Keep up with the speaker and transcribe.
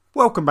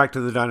Welcome back to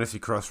the Dynasty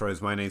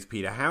Crossroads. My name's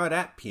Peter Howard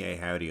at PA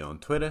Howdy on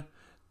Twitter.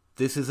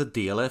 This is a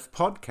DLF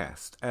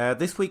podcast.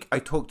 This week I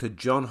talked to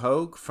John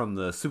Hogue from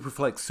the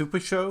Superflex Super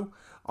Show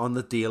on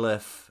the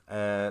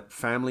DLF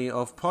family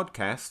of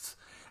podcasts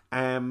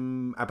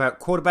about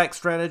quarterback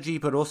strategy,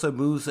 but also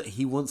moves that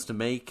he wants to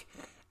make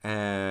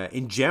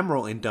in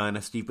general in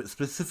Dynasty, but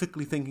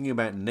specifically thinking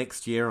about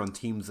next year on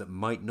teams that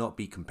might not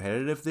be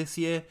competitive this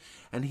year.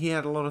 And he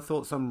had a lot of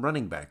thoughts on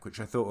running back,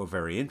 which I thought were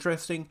very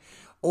interesting.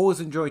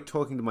 Always enjoyed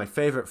talking to my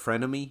favorite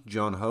frenemy,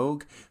 John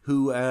Hogue,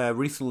 who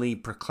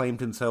recently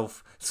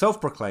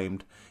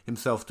self-proclaimed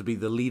himself to be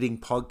the leading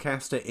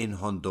podcaster in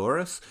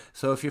Honduras.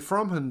 So if you're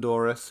from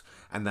Honduras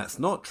and that's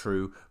not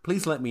true,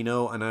 please let me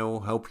know and I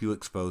will help you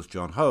expose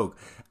John Hogue.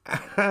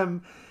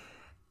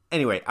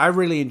 Anyway, I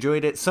really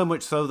enjoyed it, so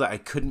much so that I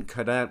couldn't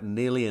cut out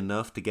nearly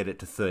enough to get it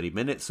to 30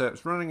 minutes, so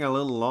it's running a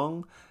little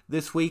long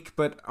this week,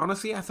 but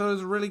honestly, I thought it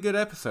was a really good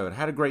episode. I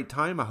had a great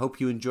time. I hope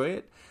you enjoy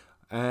it.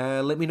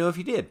 Let me know if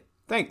you did.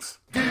 Thanks.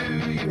 Do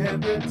you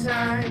have the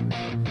time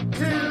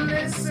to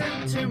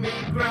listen to me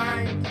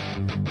grind?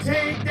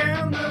 Take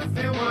down the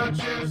film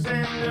watchers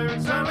and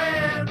nerds all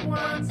at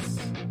once.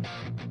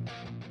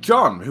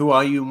 John, who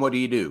are you and what do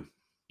you do?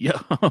 Yo,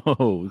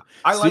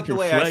 I like the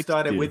way I flex,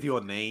 started dude. with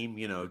your name,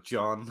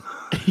 John.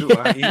 Who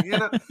are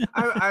you?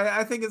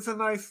 I think it's a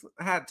nice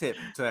hat tip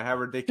to how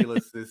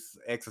ridiculous this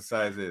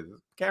exercise is.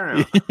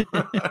 Carry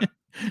on.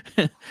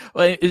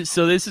 Well,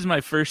 so this is my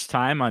first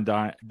time on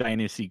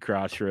Dynasty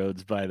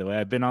Crossroads, by the way.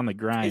 I've been on the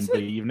grind,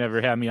 but you've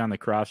never had me on the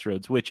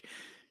Crossroads, which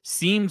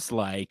seems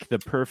like the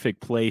perfect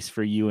place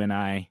for you and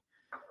I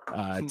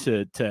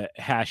to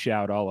hash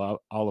out all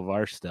of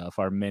our stuff,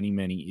 our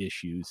many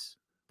issues.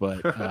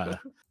 But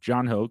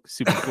John Hogue,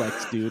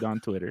 Superflex dude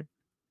on Twitter,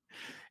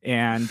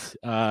 and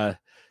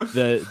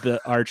the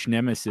arch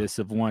nemesis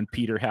of one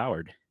Peter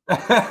Howard.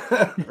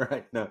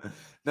 Right?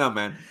 No,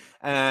 man.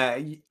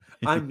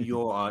 I'm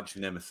your arch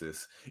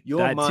nemesis.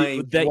 You're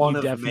one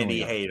of many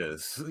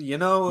haters.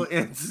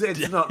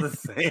 It's not the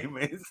same.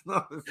 It's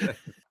not the same.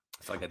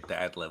 It's like a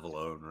dad level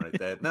own right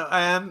there.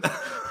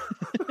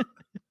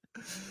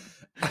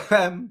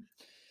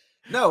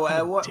 No,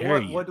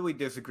 what do we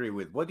disagree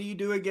with? What do you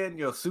do again?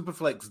 You're a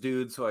Superflex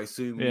dude, so I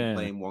assume you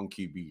play in 1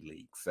 QB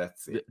leagues.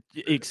 That's it.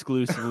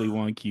 Exclusively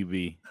 1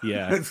 QB.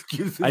 Yeah.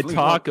 Exclusively I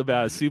talk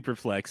about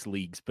Superflex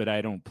leagues, but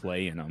I don't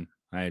play in them.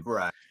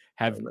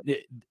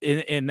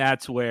 And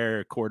that's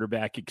where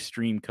quarterback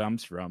extreme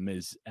comes from,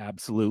 is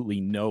absolutely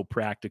no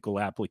practical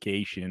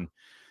application,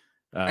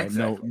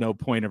 no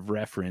point of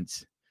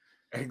reference.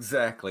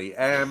 Exactly.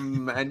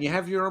 And you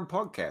have your own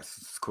podcast.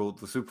 It's called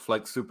the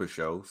Superflex Super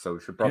Show, so we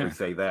should probably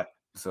say that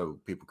so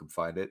people can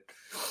find it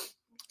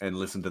and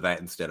listen to that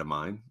instead of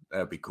mine.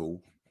 That'd be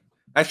cool.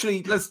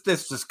 Actually, let's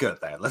just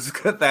cut that. Let's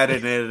cut that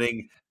in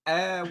editing.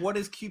 What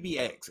is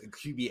QBX?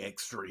 QB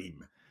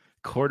Extreme.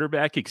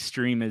 Quarterback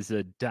Extreme is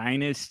a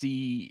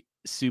Dynasty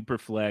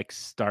Superflex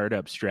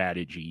startup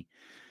strategy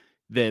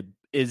that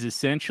is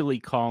essentially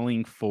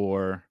calling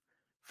for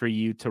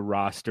you to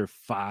roster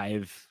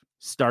 5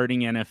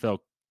 starting NFL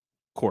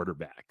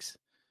quarterbacks,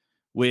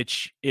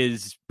 which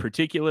is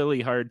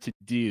particularly hard to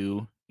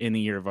do in the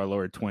year of our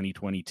Lord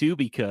 2022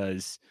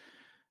 because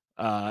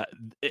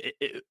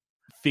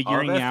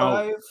figuring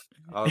out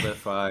are there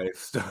 5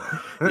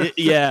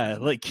 yeah,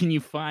 like, can you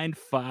find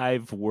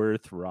 5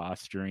 worth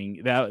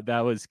rostering?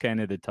 That was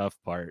kind of the tough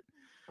part.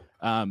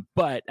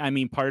 But I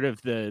mean, part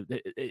of to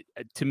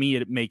me,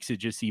 it makes it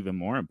just even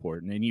more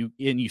important. And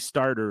you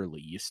start early.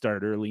 You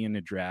start early in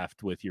the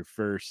draft with your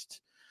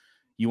first.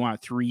 You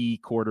want 3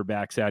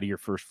 quarterbacks out of your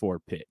first 4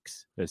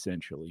 picks,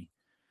 essentially.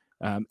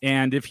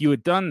 And if you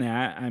had done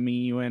that, I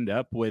mean, you end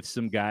up with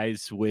some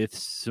guys with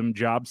some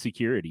job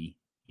security.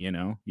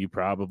 You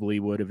probably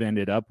would have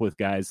ended up with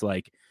guys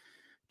like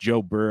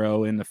Joe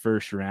Burrow in the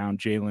first round,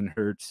 Jalen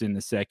Hurts in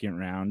the second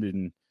round,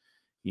 and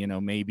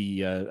maybe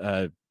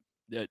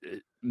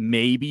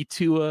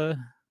Tua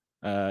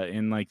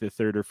in like the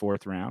third or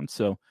fourth round.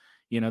 So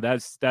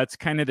that's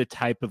kind of the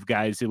type of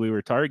guys that we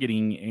were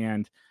targeting,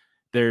 and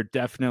there are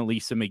definitely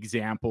some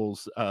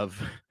examples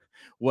of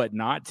what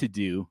not to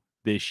do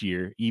this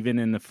year, even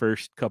in the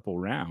first couple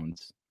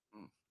rounds.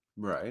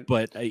 Right.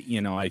 But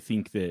I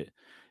think that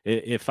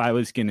if I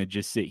was going to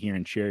just sit here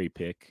and cherry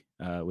pick,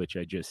 which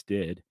I just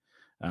did,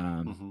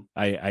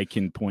 I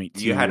can point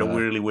to. You had a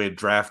really weird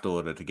draft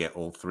order to get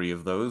all 3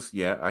 of those.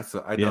 Yeah,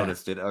 I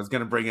noticed it. I was going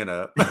to bring it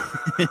up.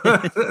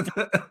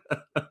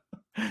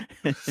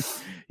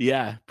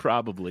 Yeah,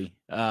 probably.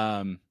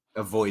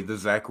 Avoid the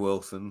Zach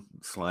Wilson,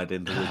 slide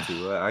into the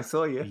Tua. I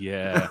saw you.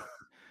 Yeah.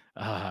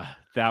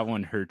 That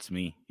one hurts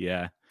me.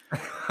 Yeah.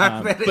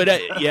 I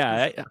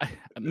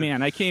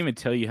can't even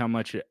tell you how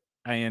much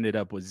I ended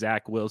up with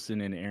Zach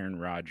Wilson and Aaron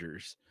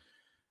Rodgers.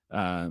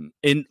 And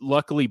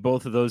luckily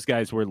both of those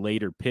guys were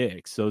later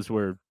picks. Those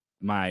were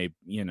my,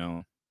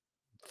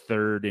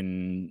 third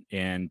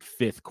and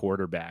fifth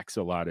quarterbacks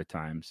a lot of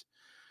times.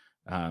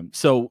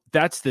 So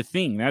that's the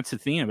thing. That's the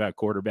thing about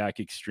quarterback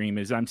extreme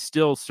is I'm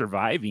still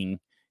surviving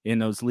in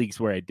those leagues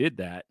where I did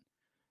that.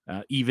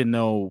 even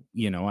though,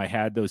 I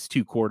had those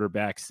two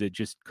quarterbacks that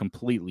just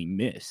completely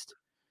missed.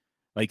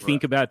 Like,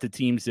 think about the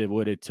teams that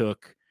would have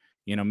took,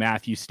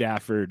 Matthew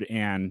Stafford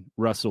and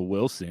Russell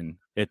Wilson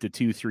at the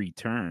 2-3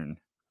 turn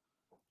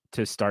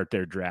to start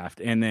their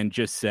draft, and then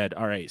just said,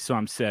 all right, so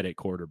I'm set at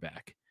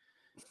quarterback.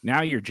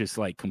 Now you're just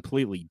like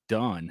completely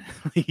done.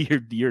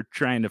 you're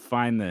trying to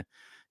find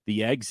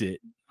the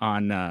exit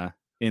on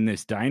in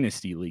this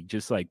dynasty league.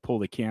 Just like pull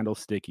the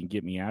candlestick and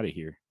get me out of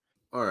here.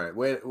 All right,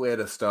 where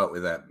to start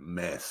with that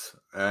mess?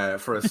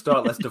 For a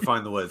start, let's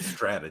define the word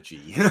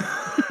strategy.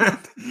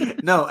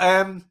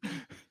 No,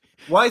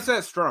 why is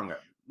that stronger?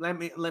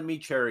 Let me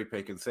cherry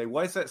pick and say,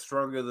 why is that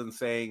stronger than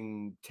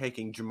saying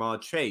taking Jamar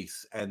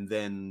Chase and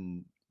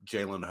then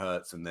Jalen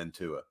Hurts and then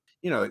Tua?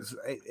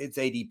 It's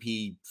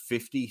ADP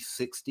 50,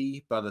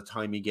 60 by the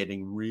time you're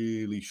getting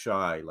really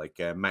shy.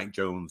 Like Mac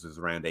Jones is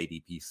around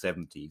ADP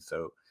 70.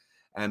 So,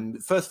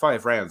 and first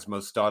 5 rounds,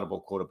 most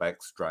startable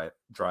quarterbacks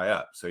dry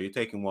up. So you're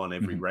taking one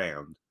every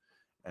round,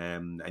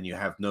 and you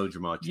have no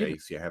Jamar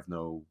Chase, you have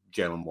no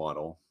Jalen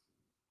Waddle.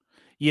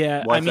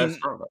 Yeah, why is that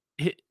stronger?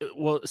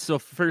 Well, so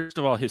first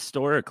of all,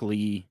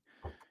 historically,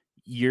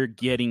 you're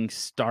getting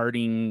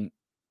starting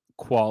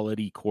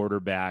quality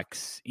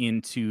quarterbacks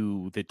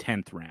into the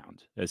 10th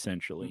round,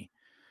 essentially.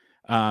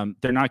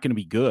 They're not going to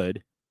be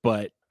good,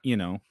 but,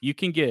 you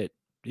can get,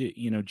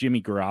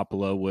 Jimmy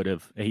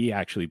Garoppolo he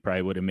actually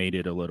probably would have made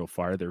it a little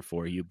farther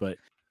for you, but,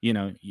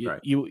 you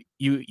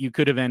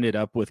could have ended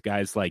up with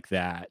guys like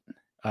that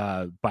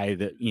by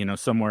the,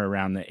 somewhere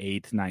around the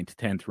 8th, 9th,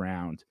 10th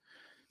round.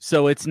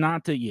 So it's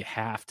not that you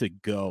have to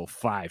go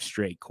 5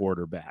 straight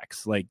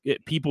quarterbacks. Like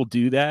people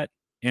do that,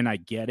 and I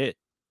get it.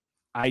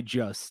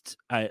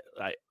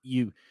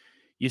 You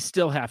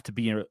still have to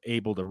be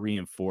able to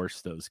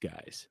reinforce those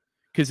guys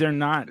because they're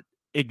not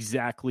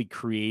exactly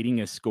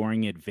creating a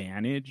scoring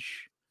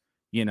advantage.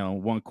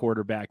 One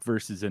quarterback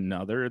versus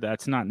another.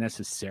 That's not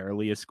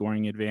necessarily a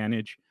scoring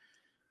advantage.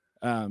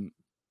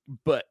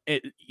 But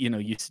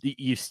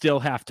you still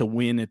have to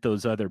win at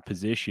those other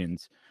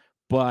positions.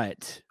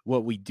 But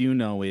what we do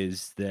know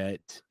is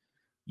that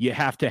you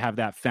have to have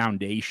that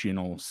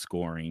foundational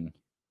scoring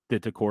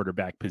that the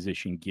quarterback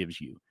position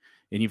gives you.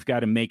 And you've got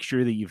to make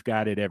sure that you've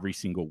got it every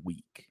single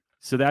week.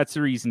 So that's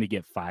the reason to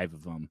get 5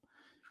 of them.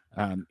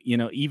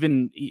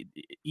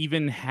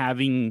 Even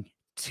having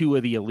 2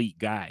 of the elite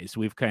guys,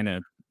 we've kind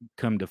of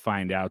come to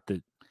find out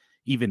that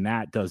even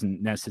that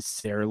doesn't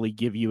necessarily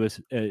give you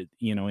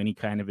any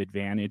kind of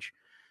advantage.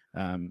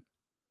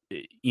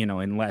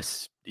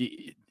 Unless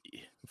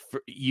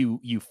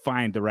you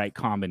find the right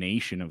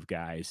combination of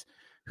guys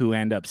who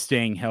end up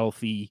staying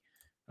healthy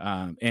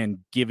and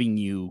giving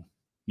you,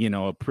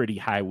 a pretty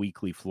high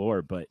weekly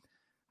floor. But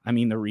I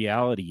mean, the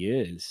reality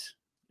is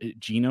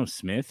Geno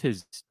Smith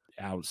has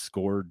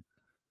outscored,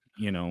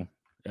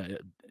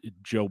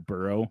 Joe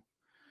Burrow,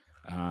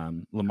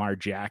 Lamar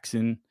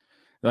Jackson,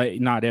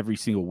 like not every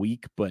single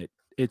week, but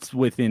it's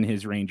within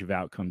his range of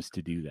outcomes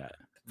to do that.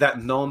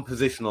 That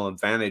non-positional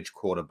advantage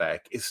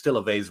quarterback is still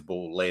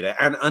available later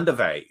and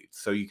undervalued.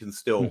 So you can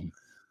still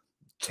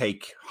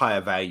take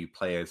higher value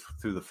players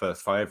through the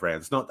first 5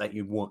 rounds. Not that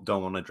you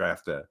don't want to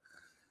draft a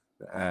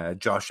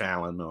Josh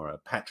Allen or a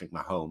Patrick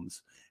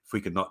Mahomes. If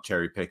we could not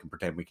cherry pick and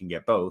pretend we can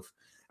get both.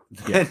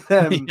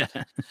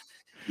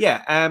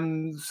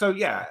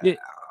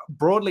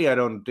 Broadly, I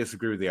don't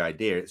disagree with the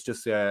idea. It's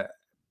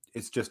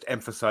just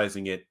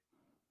emphasizing it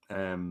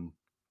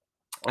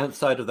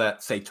outside of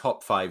that, say,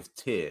 top 5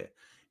 tier,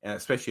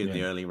 especially in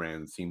the early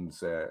rounds,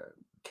 seems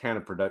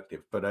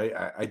counterproductive. But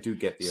I do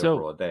get the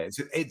overall idea.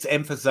 It's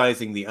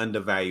emphasizing the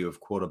undervalue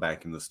of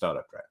quarterback in the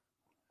startup draft.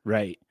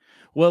 Right.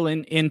 Well,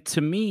 and to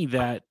me,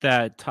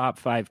 that top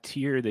 5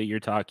 tier that you're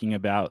talking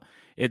about,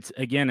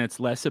 it's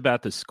less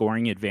about the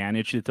scoring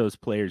advantage that those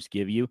players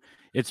give you.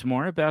 It's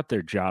more about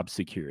their job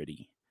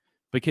security,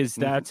 because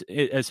that's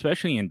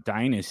especially in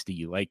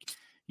Dynasty. Like,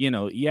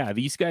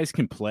 these guys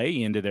can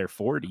play into their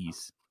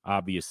 40s,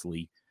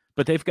 obviously,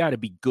 but they've got to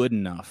be good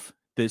enough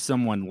that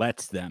someone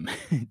lets them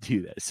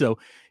do that. So,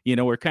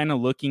 we're kind of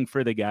looking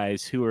for the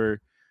guys who are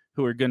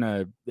going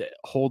to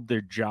hold their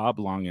job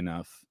long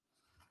enough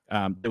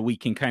that we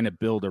can kind of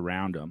build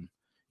around them.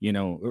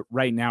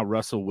 Right now,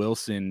 Russell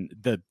Wilson,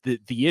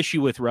 the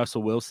issue with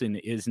Russell Wilson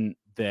isn't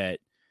that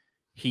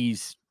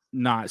he's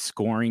not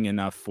scoring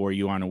enough for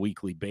you on a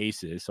weekly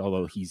basis,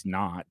 although he's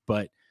not,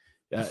 but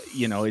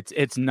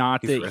it's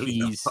not that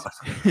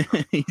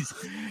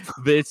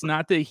it's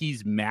not that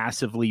he's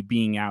massively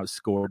being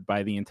outscored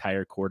by the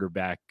entire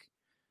quarterback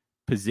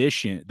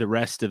position, the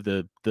rest of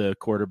the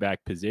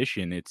quarterback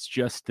position. It's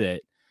just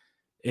that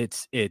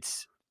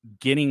it's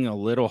getting a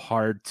little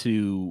hard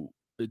to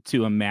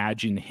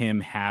imagine him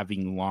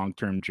having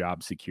long-term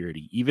job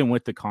security, even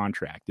with the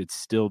contract. It's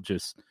still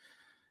just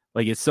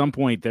like at some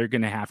point they're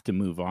going to have to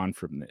move on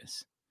from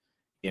this.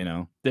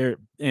 And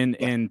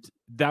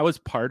that was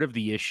part of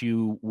the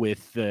issue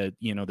with the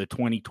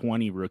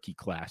 2020 rookie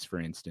class, for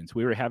instance.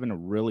 We were having a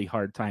really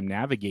hard time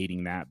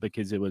navigating that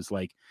because it was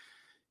like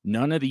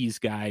none of these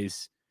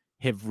guys,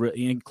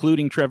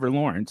 including Trevor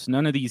Lawrence,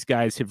 none of these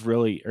guys have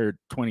really, or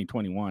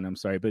 2021, I'm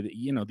sorry, but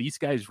these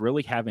guys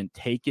really haven't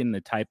taken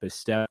the type of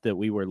step that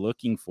we were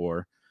looking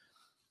for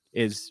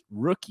as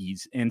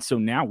rookies. And so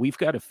now we've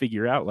got to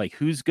figure out like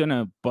who's going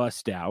to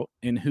bust out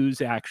and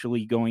who's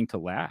actually going to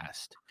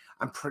last.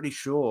 I'm pretty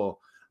sure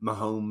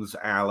Mahomes,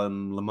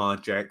 Allen, Lamar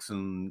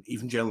Jackson,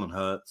 even Jalen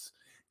Hurts,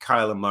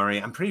 Kyler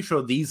Murray, I'm pretty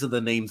sure these are the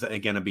names that are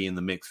going to be in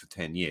the mix for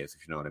 10 years,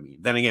 if you know what I mean.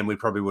 Then again, we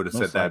probably would have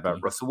said that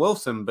about Russell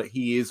Wilson, but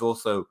he is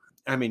also,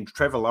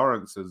 Trevor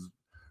Lawrence has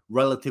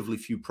relatively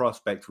few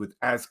prospects with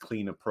as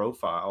clean a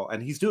profile,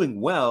 and he's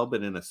doing well,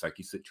 but in a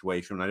sucky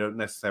situation. I don't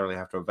necessarily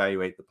have to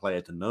evaluate the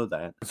player to know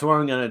that. So what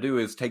I'm going to do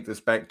is take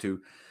this back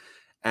to,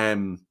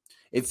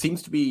 it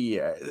seems to be,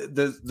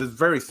 there's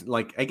very,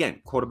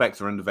 again, quarterbacks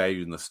are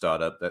undervalued in the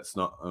startup. That's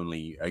not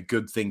only a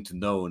good thing to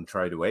know and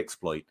try to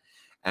exploit.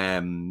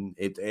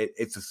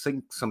 It's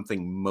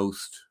something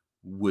most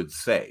would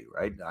say,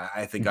 right?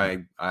 I think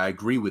I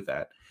agree with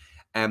that.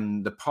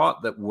 And the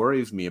part that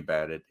worries me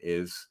about it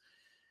is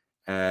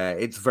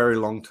it's very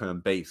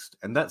long-term based.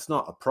 And that's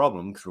not a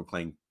problem because we're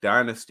playing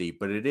Dynasty,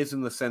 but it is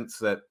in the sense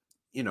that,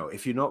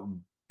 if you're not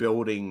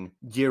building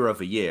year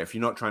over year, if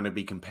you're not trying to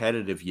be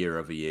competitive year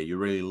over year, you're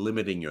really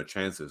limiting your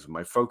chances. And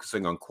by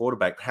focusing on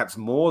quarterback, perhaps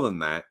more than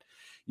that,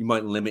 you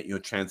might limit your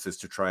chances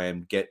to try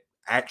and get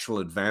actual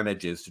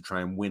advantages to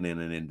try and win in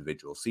an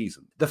individual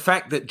season. The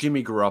fact that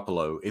Jimmy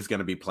Garoppolo is going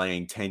to be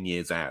playing 10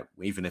 years out,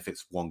 even if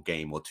it's one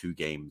game or two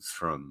games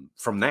from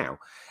now,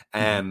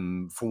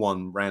 for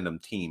one random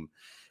team,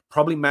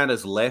 probably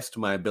matters less to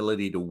my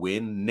ability to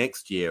win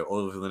next year or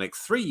over the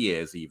next 3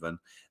 years even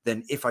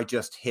than if I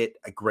just hit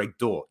a Greg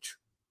Dortch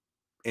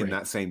in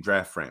that same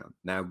draft round.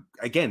 Now,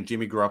 again,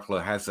 Jimmy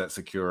Garoppolo has that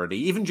security.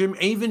 Even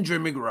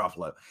Jimmy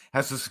Garoppolo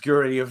has the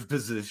security of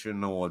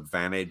position or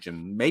advantage,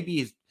 and maybe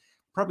he's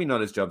probably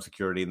not his job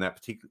security in that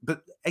particular.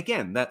 But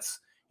again, that's,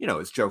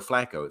 it's Joe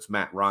Flacco, it's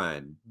Matt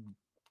Ryan,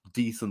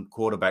 decent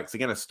quarterbacks. They're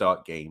going to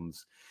start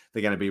games.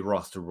 They're going to be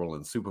rosterable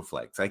and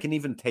superflex. I can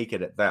even take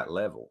it at that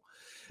level.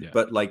 Yeah.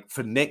 But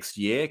for next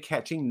year,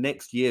 catching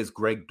next year's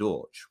Greg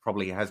Dortch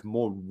probably has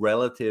more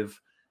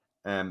relative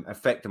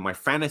effect on my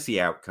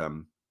fantasy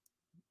outcome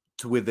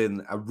to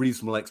within a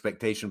reasonable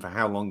expectation for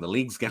how long the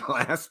league's going to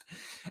last,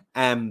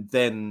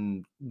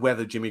 than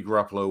whether Jimmy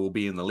Garoppolo will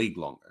be in the league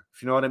longer.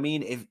 If you know what I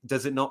mean?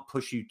 Does it not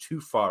push you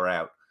too far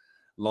out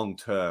long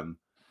term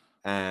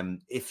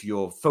if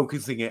you're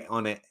focusing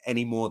on it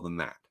any more than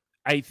that?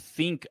 I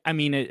think,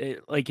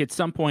 at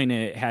some point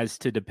it has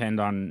to depend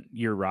on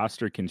your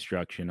roster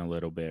construction a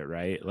little bit,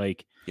 right?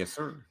 Yes,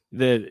 sir.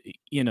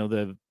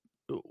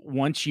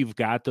 Once you've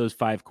got those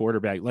 5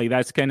 quarterbacks,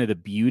 that's kind of the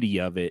beauty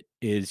of it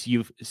is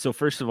so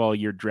first of all,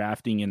 you're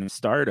drafting in the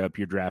startup,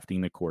 you're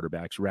drafting the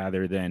quarterbacks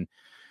rather than,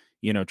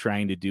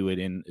 trying to do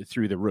it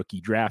through the rookie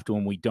draft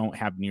when we don't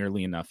have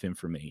nearly enough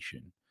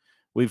information.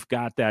 We've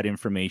got that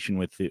information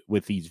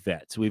with these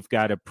vets. We've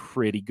got a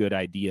pretty good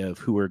idea of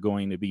who are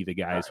going to be the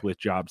guys with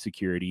job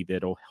security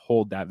that'll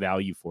hold that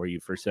value for you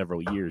for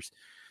several years.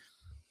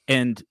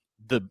 And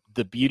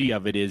the beauty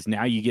of it is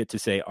now you get to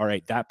say, all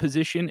right, that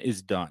position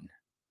is done.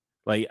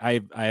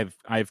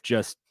 I've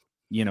just,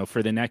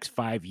 for the next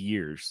 5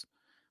 years,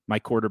 my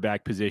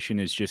quarterback position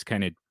is just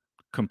kind of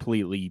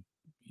completely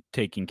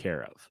taken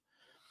care of.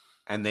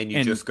 And then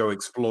you just go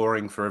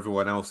exploring for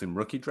everyone else in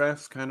rookie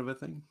drafts kind of a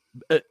thing?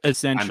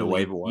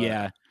 Essentially,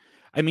 yeah.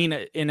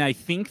 And I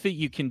think that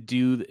you can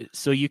do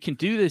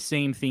the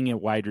same thing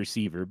at wide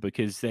receiver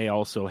because they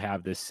also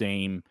have the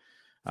same,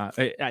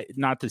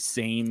 not the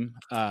same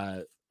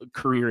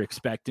career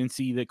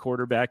expectancy that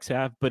quarterbacks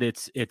have, but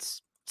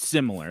it's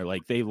similar.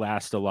 They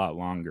last a lot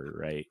longer,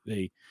 right?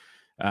 They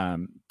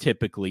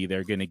typically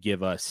they're going to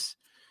give us,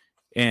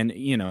 and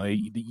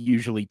it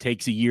usually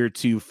takes a year or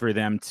two for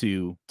them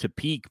to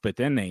peak, but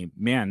then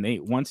they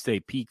once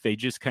they peak, they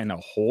just kind of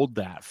hold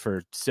that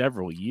for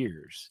several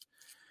years.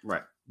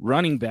 Right.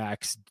 Running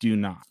backs do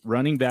not.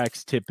 Running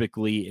backs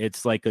typically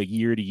it's like a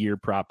year-to-year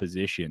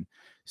proposition.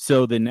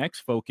 So the next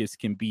focus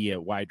can be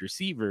at wide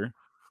receiver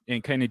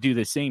and kind of do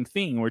the same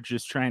thing. We're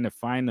just trying to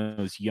find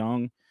those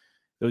young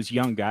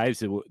guys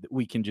that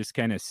we can just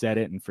kind of set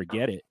it and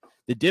forget it.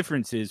 The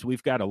difference is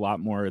we've got a lot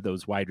more of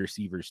those wide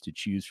receivers to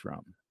choose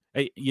from.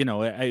 At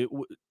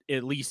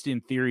least in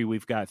theory,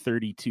 we've got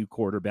 32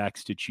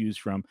 quarterbacks to choose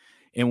from,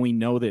 and we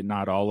know that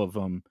not all of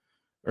them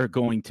are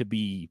going to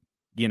be,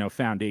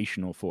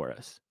 foundational for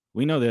us.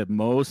 We know that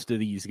most of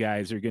these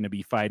guys are going to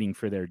be fighting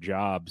for their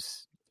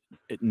jobs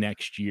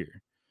next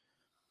year,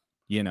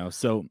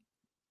 so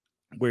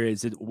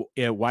whereas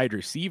at wide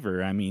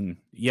receiver,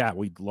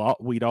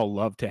 we'd all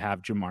love to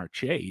have Jamar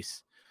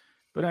Chase,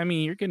 but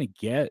you're going to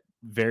get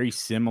very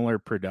similar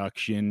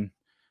production,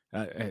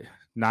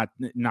 not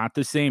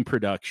the same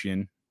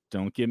production.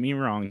 Don't get me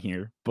wrong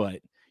here,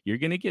 but you're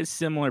going to get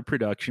similar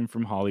production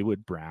from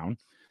Hollywood Brown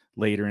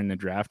later in the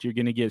draft. You're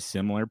going to get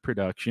similar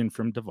production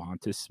from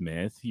Devonta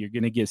Smith. You're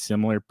going to get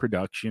similar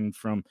production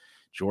from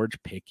George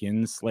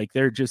Pickens.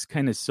 There are just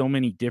kind of so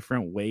many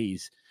different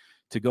ways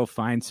to go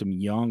find some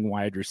young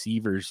wide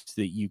receivers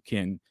that you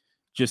can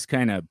just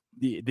kind of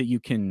that you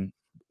can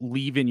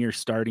leave in your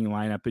starting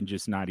lineup and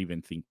just not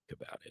even think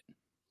about it.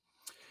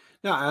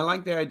 No, I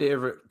like the idea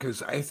of it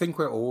because I think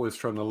we're always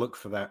trying to look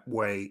for that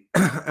way,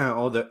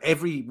 or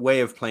every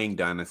way of playing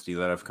Dynasty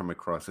that I've come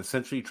across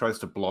essentially tries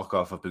to block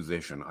off a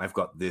position. I've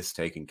got this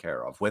taken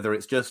care of. Whether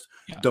it's just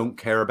don't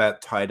care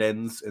about tight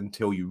ends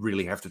until you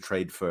really have to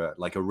trade for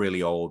like a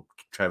really old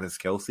Travis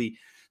Kelce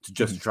to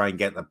just try and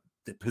get the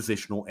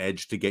positional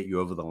edge to get you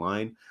over the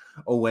line,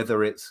 or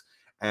whether it's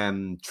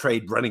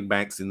trade running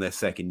backs in their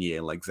second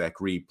year like Zach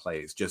Reed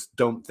plays. Just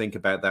don't think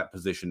about that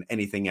position,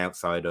 anything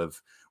outside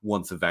of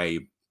once a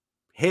value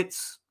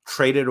hits,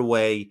 trade it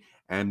away,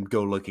 and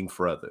go looking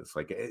for others.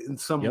 Like in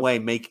some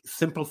way,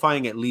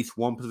 simplifying at least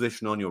one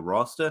position on your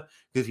roster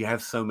because you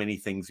have so many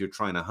things you're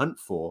trying to hunt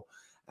for,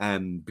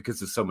 and because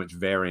there's so much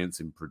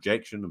variance in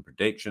projection and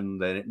prediction,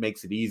 then it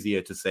makes it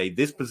easier to say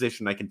this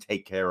position I can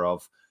take care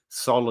of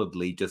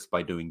solidly just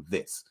by doing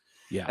this.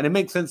 Yeah, and it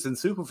makes sense in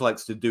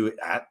Superflex to do it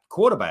at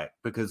quarterback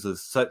because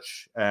there's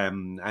such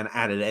an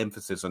added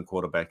emphasis on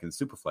quarterback in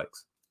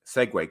Superflex.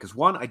 Segue, because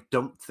one, I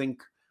don't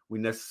think we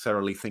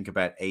necessarily think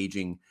about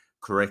aging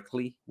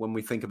correctly when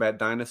we think about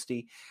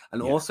Dynasty. And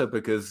also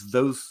because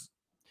those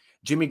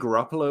Jimmy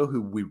Garoppolo,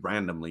 who we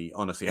randomly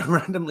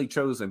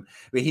chose him,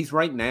 but he's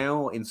right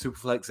now in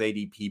Superflex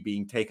ADP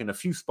being taken a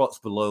few spots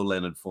below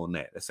Leonard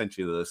Fournette.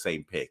 Essentially, they're the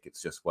same pick.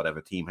 It's just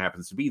whatever team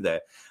happens to be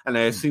there. And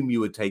I assume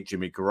you would take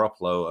Jimmy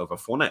Garoppolo over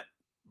Fournette.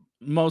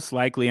 Most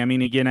likely. I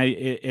mean, again,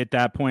 at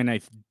that point, I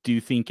do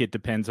think it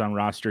depends on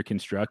roster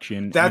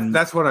construction.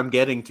 That's what I'm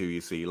getting to, you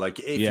see. Like,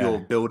 if you're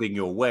building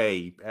your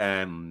way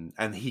and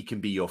he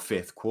can be your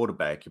fifth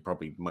quarterback, you're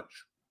probably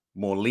much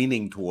more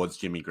leaning towards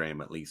Jimmy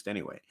Graham, at least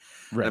anyway.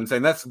 Right. I'm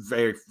saying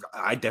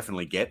I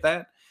definitely get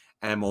that.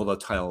 Although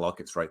Tyler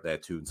Lockett's right there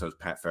too, and so is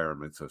Pat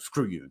Fairman, so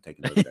screw you and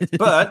taking those guys.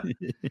 But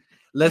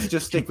let's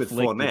just stick with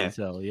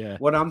Fournette.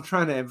 What I'm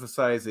trying to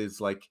emphasize is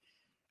like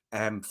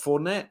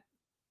Fournette,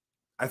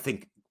 I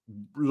think,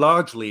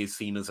 largely is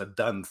seen as a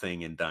done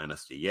thing in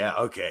Dynasty. Yeah,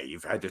 okay,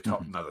 you've had your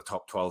another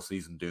top 12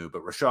 season dude,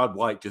 but Rachaad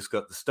White just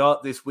got the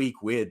start this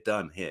week. We're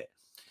done here.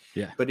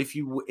 Yeah. But if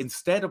you,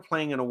 instead of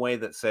playing in a way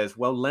that says,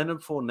 well,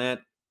 Leonard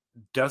Fournette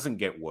doesn't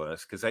get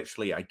worse, because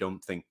actually I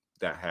don't think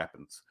that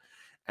happens.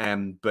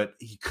 But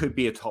he could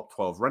be a top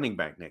 12 running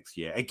back next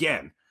year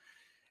again.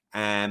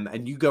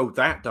 And you go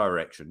that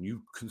direction,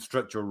 you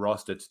construct your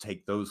roster to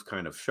take those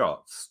kind of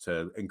shots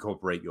to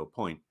incorporate your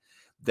point.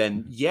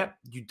 Then, you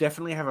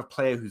definitely have a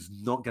player who's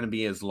not going to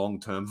be as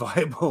long-term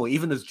viable,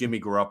 even as Jimmy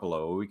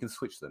Garoppolo, or we can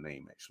switch the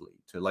name, actually,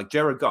 to like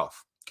Jared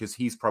Goff, because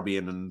he's probably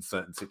in an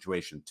uncertain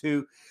situation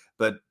too.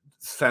 But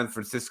San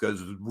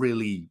Francisco's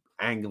really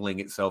angling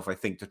itself, I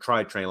think, to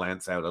try Trey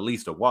Lance out at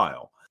least a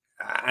while.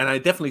 And I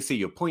definitely see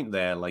your point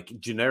there, like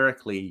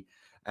generically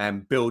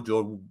build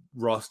your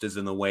rosters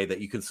in a way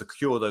that you can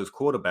secure those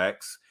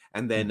quarterbacks,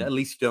 and then at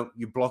least you're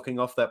blocking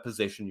off that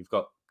position. You've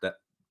got that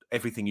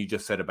everything you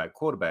just said about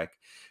quarterback.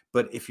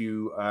 But if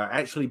you are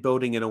actually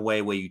building in a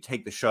way where you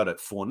take the shot at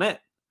Fournette,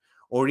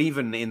 or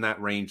even in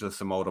that range of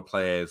some older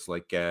players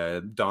like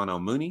Darnell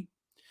Mooney,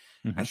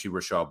 actually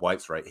Rachaad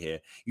White's right here.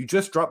 You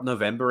just dropped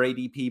November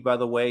ADP, by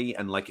the way,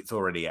 and like it's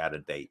already out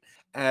of date.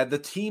 The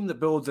team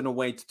that builds in a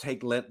way to take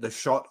the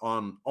shot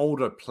on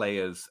older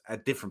players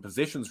at different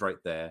positions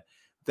right there,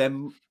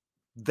 then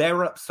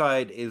their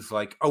upside is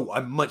like, oh,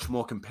 I'm much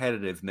more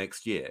competitive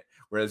next year.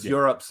 Whereas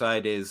your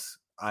upside is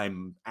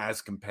I'm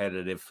as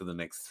competitive for the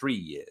next 3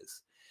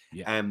 years.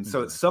 Yeah,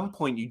 so at some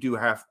point you do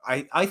have,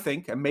 I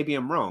think, and maybe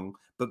I'm wrong,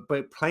 but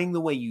by playing the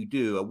way you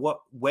do,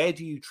 where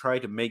do you try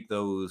to make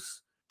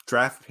those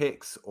draft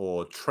picks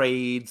or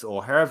trades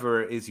or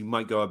however it is you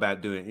might go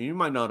about doing it? And you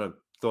might not have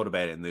thought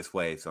about it in this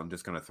way, so I'm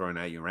just kind of throwing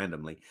it at you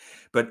randomly.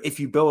 But if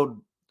you build,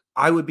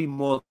 I would be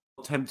more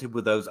tempted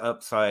with those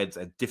upsides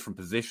at different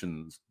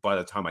positions by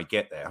the time I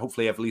get there.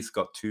 Hopefully I've at least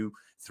got 2-3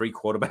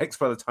 quarterbacks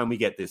by the time we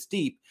get this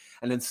deep.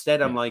 And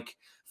instead I'm like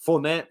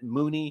Fournette,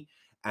 Mooney,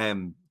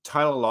 and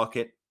Tyler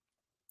Lockett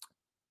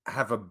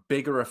have a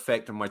bigger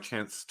effect on my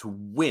chance to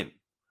win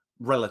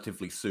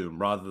relatively soon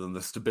rather than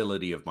the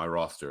stability of my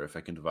roster, if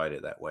I can divide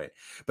it that way.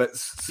 But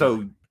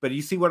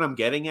you see what I'm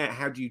getting at?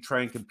 How do you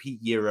try and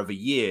compete year over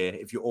year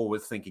if you're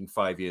always thinking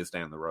 5 years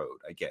down the road,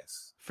 I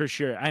guess? For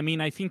sure. I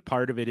mean, I think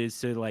part of it is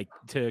to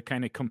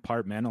kind of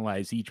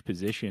compartmentalize each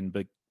position,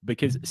 but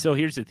because so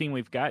here's the thing,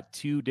 we've got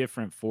two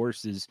different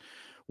forces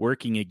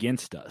working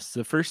against us.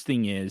 The first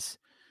thing is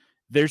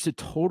there's a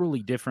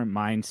totally different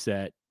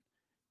mindset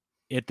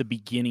at the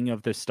beginning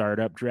of the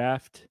startup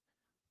draft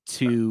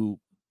to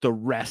the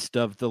rest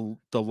of the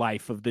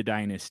life of the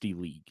Dynasty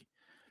League.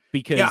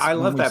 Because I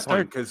love that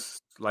point,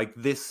 because like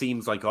this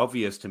seems like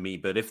obvious to me,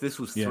 but if this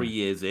was 3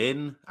 years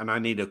in and I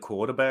need a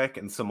quarterback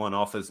and someone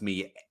offers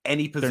me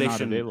any position, they're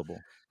not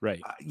available.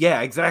 Right.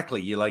 Yeah,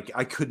 exactly. You're like,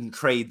 I couldn't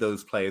trade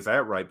those players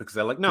outright because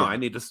they're like, no, I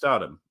need to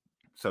start them.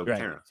 So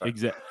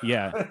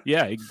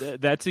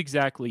that's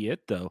exactly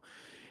it though.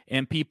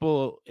 And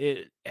people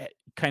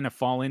kind of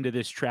fall into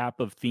this trap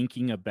of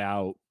thinking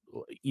about,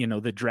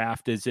 the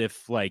draft as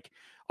if like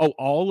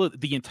all of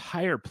the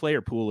entire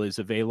player pool is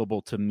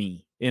available to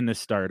me in the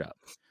startup.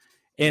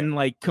 And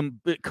like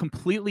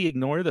completely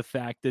ignore the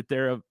fact that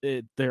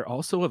they're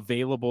also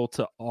available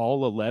to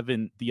all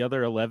 11, the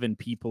other 11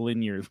 people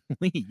in your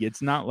league.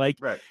 It's not like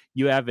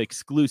you have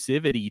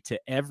exclusivity to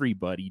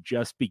everybody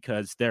just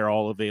because they're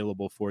all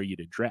available for you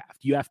to draft.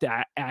 You have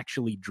to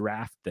actually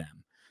draft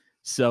them.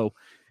 So,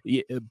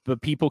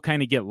 but people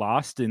kind of get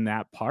lost in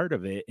that part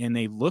of it, and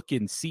they look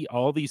and see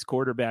all these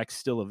quarterbacks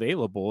still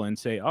available and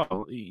say,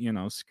 oh,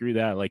 screw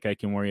that. Like, I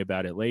can worry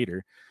about it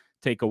later.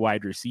 Take a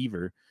wide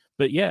receiver.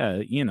 But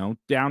yeah,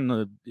 down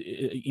the,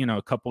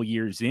 a couple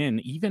years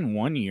in, even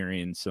 1 year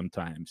in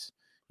sometimes,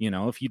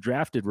 if you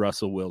drafted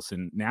Russell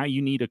Wilson, now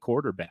you need a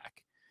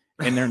quarterback,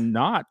 and they're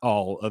not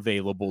all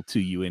available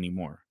to you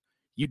anymore.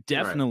 You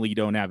definitely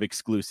don't have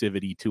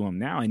exclusivity to them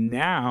now. And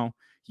now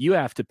you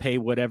have to pay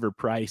whatever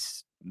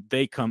price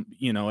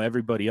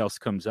everybody else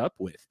comes up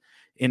with.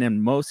 And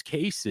in most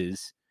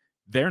cases,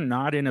 they're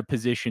not in a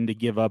position to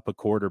give up a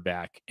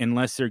quarterback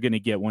unless they're going to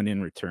get one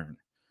in return.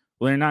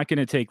 Well, they're not going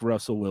to take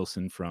Russell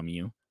Wilson from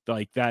you.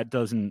 Like, that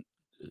doesn't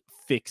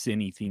fix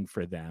anything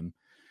for them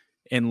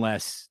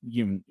unless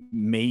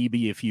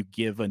maybe if you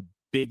give a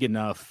big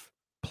enough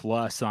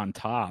plus on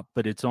top,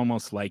 but it's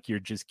almost like you're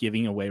just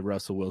giving away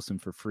Russell Wilson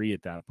for free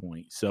at that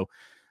point. So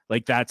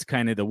like, that's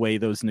kind of the way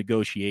those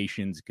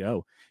negotiations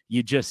go.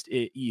 You just,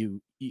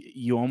 you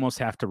almost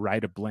have to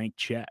write a blank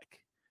check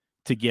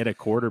to get a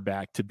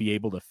quarterback to be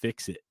able to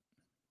fix it.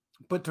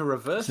 But to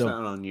reverse that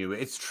on you,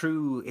 it's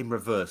true in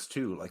reverse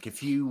too. Like,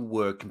 if you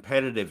were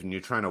competitive and you're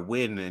trying to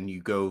win and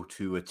you go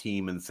to a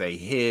team and say,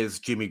 here's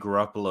Jimmy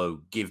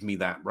Garoppolo, give me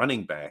that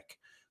running back.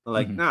 They're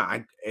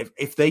like,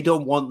 if they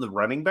don't want the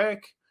running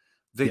back,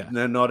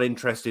 they're not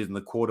interested in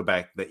the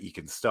quarterback that you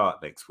can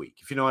start next week.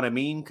 If you know what I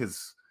mean?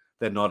 Because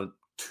they're not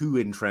too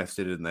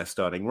interested in their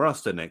starting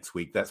roster next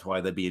week. That's why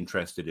they'd be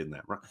interested in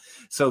that.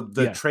 So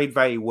the trade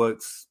value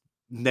works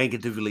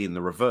negatively in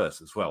the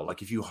reverse as well.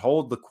 Like, if you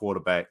hold the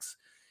quarterbacks,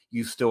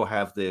 you still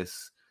have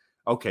this,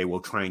 okay, we'll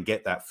try and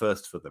get that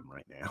first for them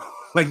right now.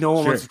 Like, no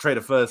one wants to trade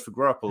a first for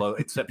Garoppolo,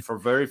 except for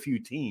very few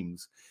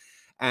teams.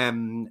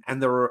 And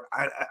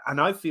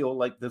I feel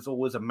like there's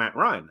always a Matt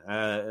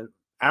Ryan.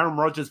 Aaron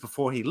Rodgers,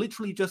 before he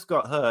literally just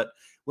got hurt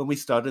when we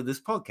started this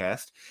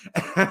podcast,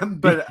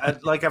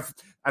 but like an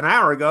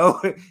hour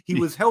ago, he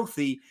was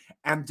healthy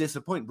and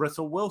disappointed.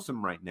 Russell Wilson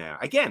right now,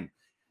 again,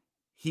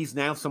 he's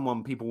now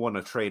someone people want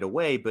to trade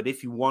away. But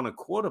if you want a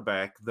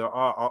quarterback, there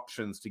are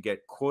options to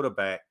get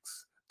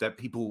quarterbacks that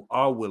people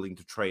are willing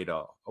to trade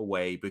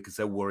away because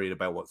they're worried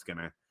about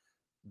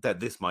that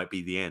this might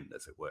be the end,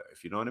 as it were,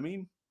 if you know what I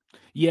mean?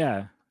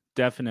 Yeah,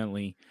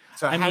 definitely.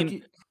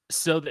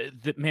 So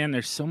man,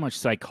 there's so much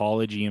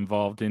psychology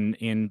involved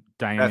in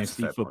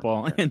Dynasty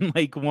football. Point, and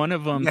like, one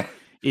of them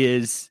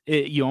is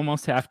you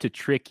almost have to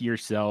trick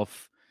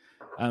yourself.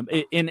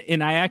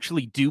 And I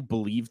actually do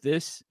believe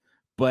this.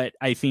 But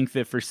I think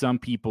that for some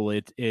people,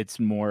 it's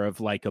more of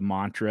like a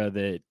mantra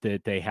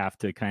that they have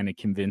to kind of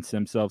convince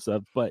themselves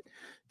of. But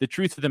the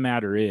truth of the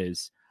matter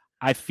is,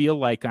 I feel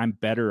like I'm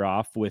better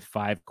off with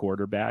 5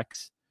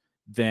 quarterbacks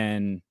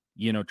than,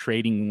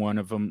 trading one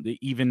of them,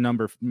 even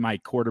my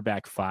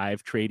quarterback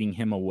 5, trading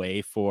him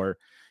away for,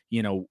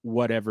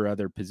 whatever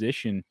other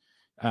position,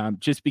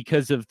 just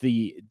because of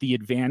the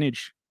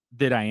advantage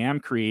that I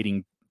am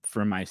creating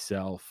for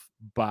myself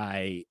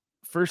by,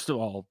 first of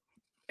all,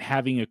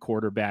 having a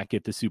quarterback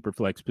at the super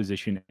flex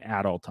position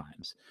at all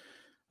times.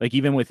 Like,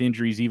 even with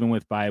injuries, even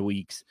with bye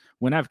weeks,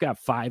 when I've got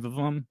 5 of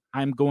them,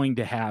 I'm going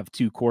to have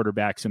 2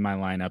 quarterbacks in my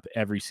lineup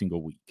every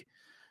single week.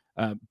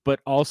 But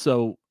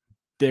also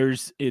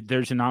there's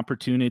an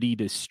opportunity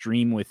to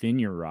stream within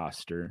your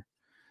roster,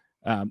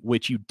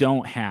 which you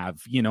don't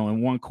have,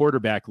 in one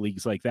quarterback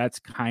leagues. Like,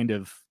 that's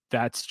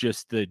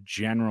just the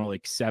general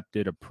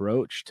accepted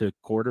approach to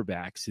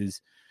quarterbacks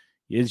is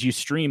you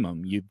stream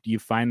them. You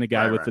find the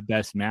guy with the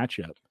best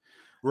matchup.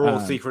 We're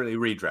all secretly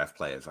redraft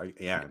players. We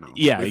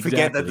exactly.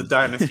 forget that the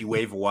Dynasty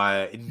waiver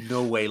wire in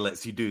no way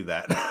lets you do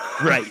that.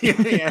 Right.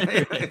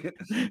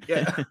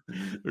 Yeah.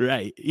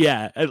 Right.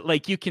 Yeah.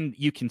 Like, you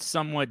can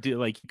somewhat do,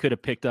 like, you could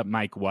have picked up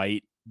Mike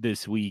White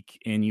this week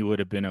and you would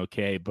have been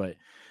okay. But,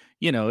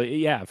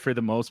 for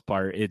the most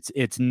part,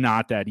 it's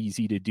not that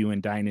easy to do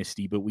in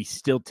Dynasty, but we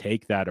still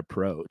take that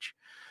approach.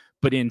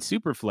 But in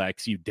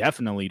Superflex, you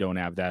definitely don't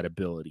have that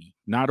ability.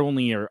 Not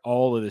only are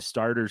all of the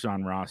starters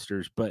on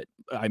rosters, but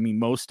I mean,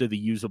 most of the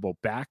usable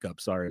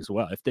backups are as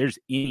well. If there's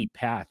any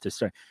path to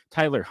start,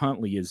 Tyler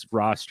Huntley is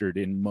rostered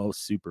in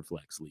most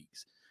Superflex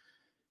leagues.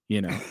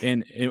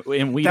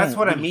 And we. That's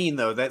what I mean,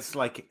 though. That's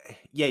like,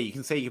 you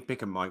can say you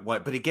pick a Mike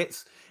White, but it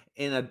gets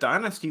in a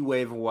Dynasty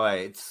waiver wire.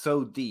 It's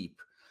so deep.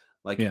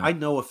 Like, I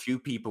know a few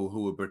people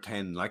who would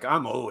pretend like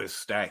I'm always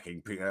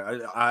stacking.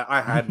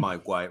 I had my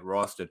White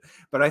rostered,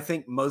 but I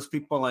think most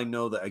people I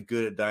know that are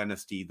good at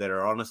Dynasty that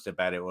are honest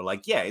about it were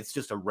like, it's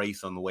just a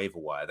race on the waiver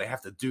wire. They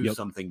have to do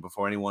something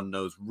before anyone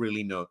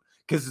really knows.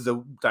 Because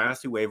the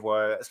Dynasty waiver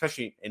wire,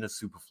 especially in a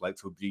super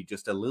flex, would be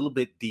just a little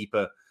bit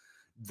deeper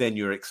than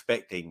you're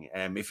expecting.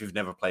 If you've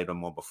never played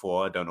on one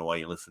before, I don't know why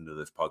you listen to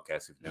this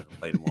podcast if you've never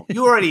played on one.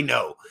 You already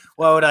know.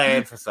 Why would I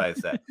emphasize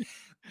that?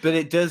 But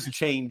it does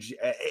change.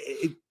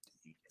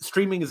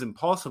 Streaming is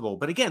impossible.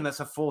 But again, that's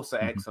a force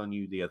that acts on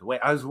you the other way.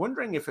 I was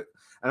wondering if and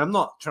I'm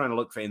not trying to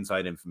look for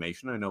inside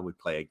information. I know we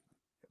play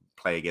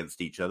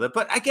against each other,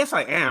 but I guess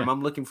I am.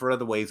 I'm looking for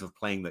other ways of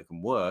playing that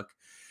can work.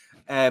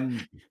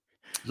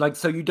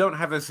 So you don't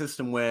have a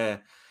system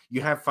where you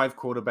have 5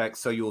 quarterbacks,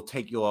 so you'll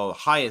take your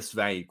highest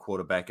value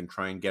quarterback and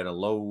try and get a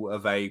low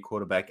value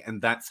quarterback,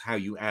 and that's how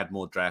you add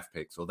more draft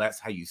picks, or that's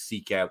how you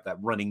seek out that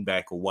running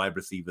back or wide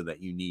receiver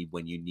that you need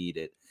when you need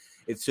it.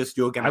 It's just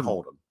you're going to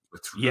hold them.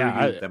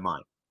 They're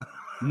mine.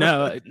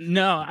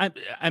 No.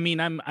 I mean,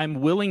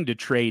 I'm willing to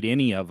trade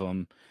any of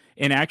them,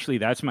 and actually,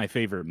 that's my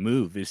favorite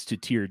move is to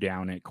tier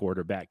down at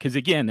quarterback because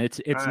again,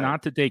 it's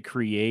not that they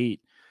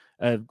create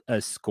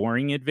a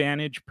scoring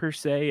advantage per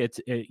se.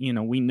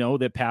 We know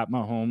that Pat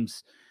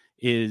Mahomes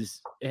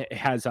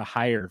has a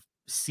higher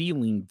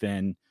ceiling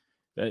than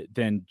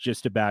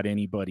just about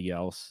anybody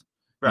else.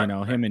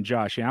 Him and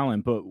Josh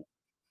Allen, but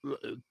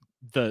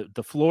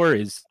the floor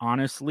is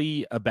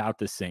honestly about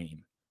the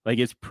same. Like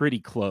it's pretty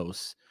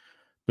close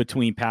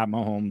between Pat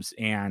Mahomes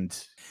and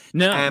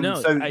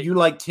you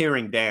like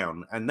tearing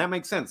down, and that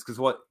makes sense because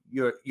what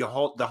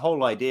the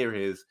whole idea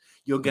is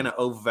you're going to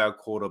overvalue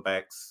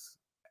quarterbacks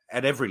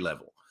at every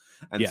level.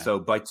 And so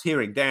by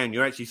tearing down,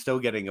 you're actually still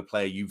getting a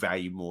player you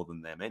value more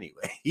than them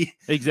anyway.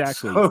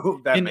 Exactly.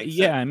 So that makes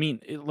sense. I mean,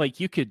 like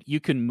you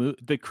can move.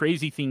 The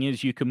crazy thing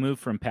is you can move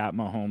from Pat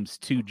Mahomes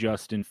to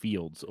Justin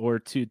Fields or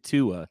to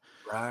Tua,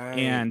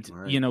 and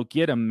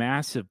get a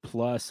massive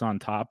plus on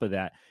top of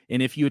that.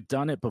 And if you had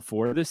done it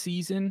before the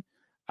season,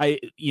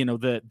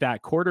 that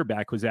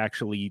quarterback was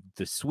actually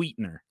the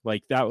sweetener.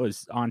 Like that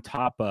was on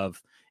top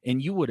of, and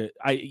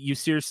you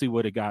seriously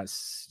would have got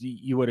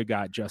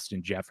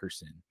Justin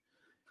Jefferson.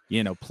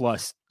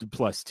 Plus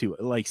 2,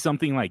 like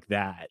something like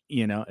that,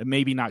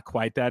 maybe not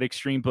quite that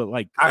extreme, but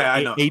like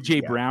I know.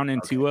 AJ Brown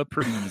and Tua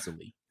pretty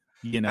easily,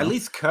 At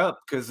least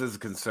Cup, because there's a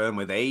concern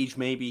with age,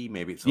 maybe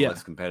it's a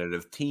less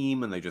competitive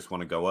team and they just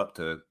want to go up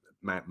to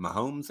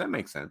Mahomes. That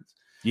makes sense.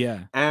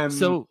 Yeah.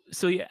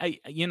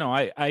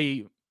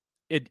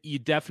 You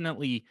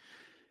definitely,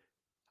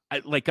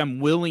 I'm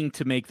willing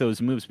to make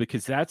those moves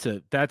because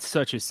that's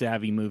such a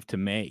savvy move to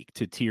make,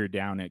 to tier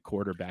down at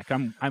quarterback.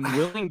 I'm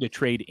willing to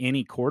trade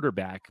any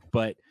quarterback,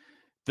 but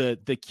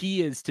the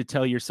key is to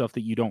tell yourself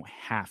that you don't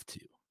have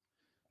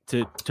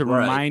to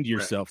remind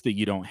yourself that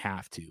you don't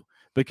have to,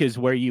 because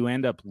where you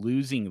end up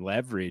losing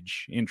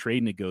leverage in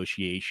trade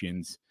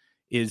negotiations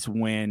is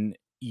when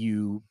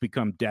you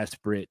become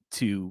desperate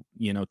to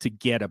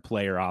get a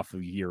player off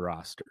of your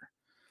roster.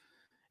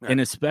 Right.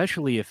 And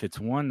especially if it's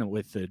one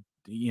with the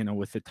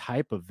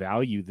type of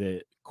value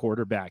that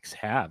quarterbacks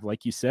have.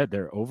 Like you said,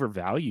 they're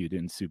overvalued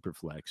in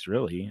Superflex,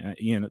 really.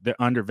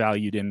 They're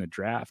undervalued in the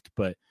draft,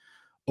 but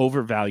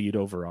overvalued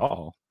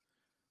overall.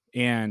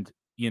 And,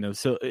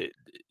 so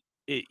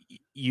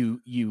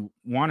you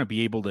want to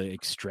be able to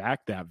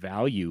extract that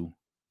value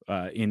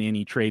in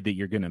any trade that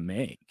you're going to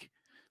make.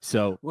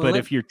 So,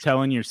 if you're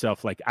telling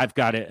yourself, like, I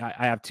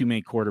have too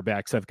many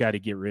quarterbacks, I've got to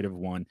get rid of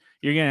one,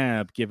 you're going to end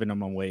up giving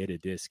them away at a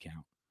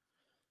discount.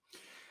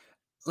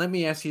 Let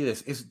me ask you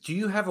this: do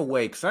you have a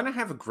way? Because I don't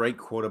have a great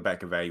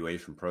quarterback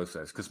evaluation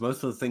process. Because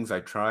most of the things I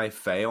try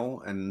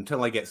fail, and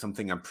until I get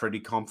something I'm pretty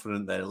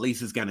confident that at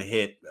least is going to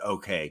hit,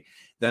 okay,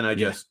 then I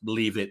just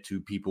leave it to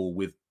people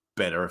with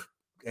better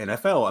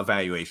NFL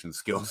evaluation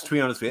skills. To be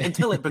honest with you,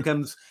 until it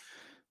becomes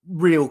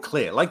real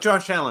clear, like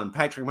Josh Allen,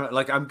 Patrick,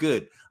 like I'm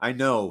good. I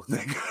know,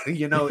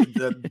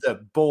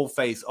 the ball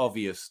face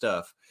obvious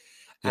stuff.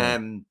 Yeah.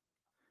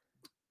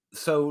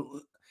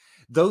 So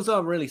those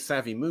are really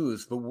savvy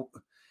moves, but.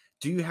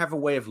 Do you have a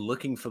way of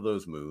looking for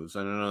those moves? I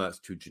don't know that's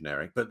too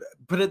generic, but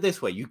put it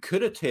this way. You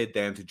could have tiered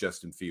down to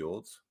Justin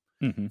Fields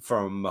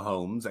from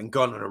Mahomes and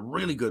gotten a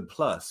really good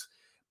plus,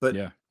 but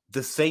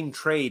the same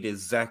trade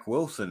is Zach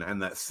Wilson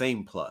and that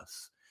same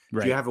plus.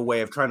 Right. Do you have a way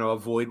of trying to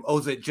avoid,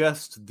 is it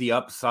just the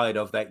upside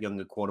of that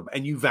younger quarterback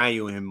and you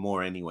value him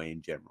more anyway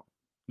in general?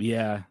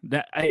 Yeah.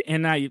 I've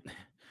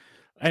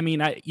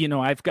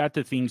got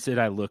the things that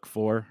I look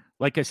for.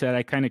 Like I said,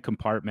 I kind of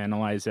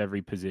compartmentalize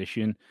every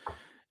position.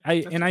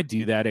 I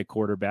do that at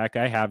quarterback.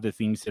 I have the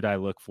things that I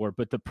look for,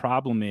 but the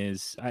problem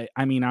is,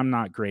 I'm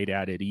not great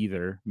at it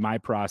either. My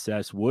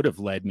process would have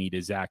led me to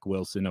Zach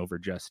Wilson over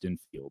Justin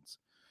Fields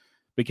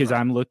because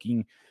I'm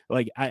looking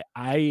like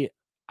I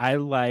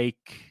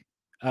like,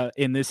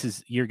 and this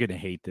is, you're going to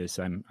hate this.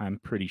 I'm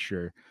pretty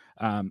sure.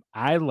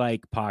 I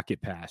like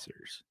pocket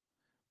passers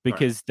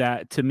because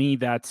that to me,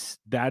 that's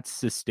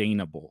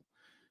sustainable.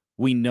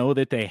 We know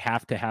that they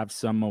have to have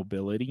some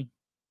mobility.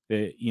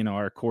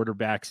 Our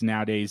quarterbacks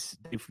nowadays,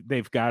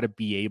 they've got to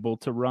be able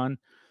to run,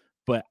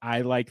 but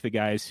I like the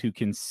guys who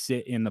can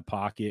sit in the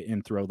pocket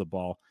and throw the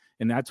ball.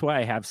 And that's why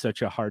I have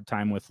such a hard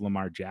time with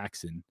Lamar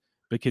Jackson,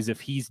 because if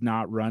he's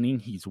not running,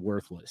 he's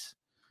worthless.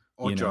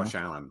 Or Josh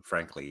Allen,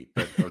 frankly,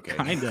 but okay.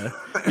 Kinda.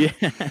 Yeah.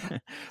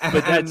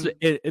 But that's And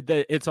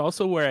it's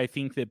also where I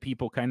think that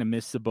people kind of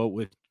miss the boat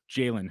with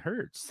Jalen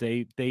Hurts.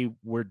 They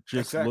were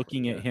just exactly,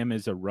 looking at yeah. him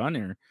as a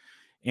runner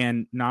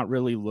and not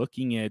really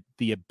looking at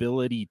the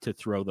ability to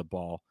throw the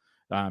ball,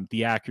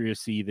 the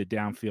accuracy, the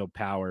downfield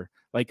power.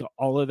 Like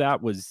all of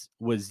that was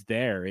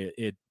there.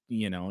 It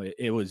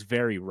was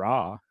very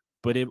raw,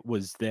 but it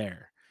was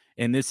there.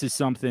 And this is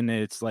something that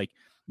it's like,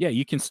 yeah,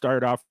 you can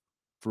start off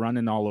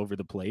running all over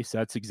the place.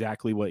 That's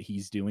exactly what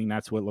he's doing.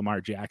 That's what Lamar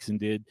Jackson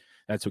did.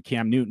 That's what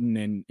Cam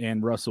Newton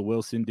and Russell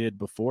Wilson did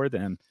before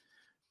them.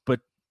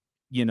 But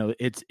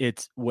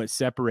it's what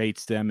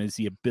separates them is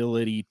the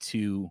ability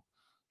to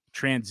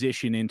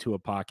transition into a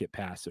pocket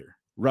passer.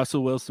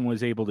 Russell Wilson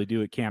was able to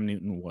do it. Cam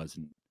Newton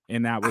wasn't.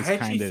 And that was I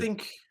actually kind of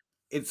think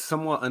it's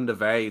somewhat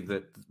undervalued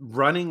that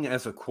running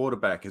as a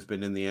quarterback has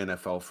been in the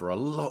NFL for a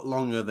lot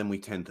longer than we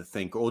tend to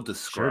think or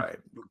describe.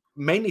 Sure.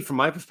 Mainly from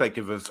my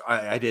perspective, as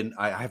I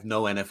have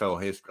no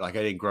NFL history. Like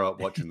I didn't grow up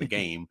watching the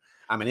game.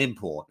 I'm an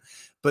import,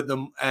 but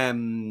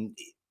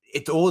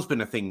it's always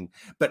been a thing.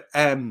 But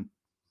I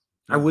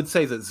would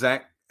say that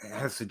Zach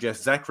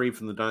Reed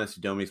from the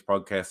Dynasty Dummies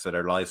podcast that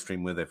I live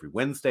stream with every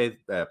Wednesday,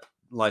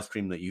 live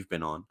stream that you've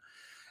been on.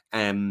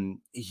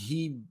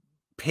 He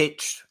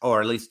pitched,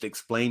 or at least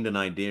explained, an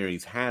idea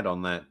he's had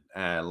on that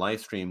live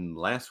stream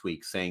last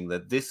week, saying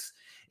that this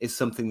is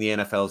something the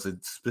NFL is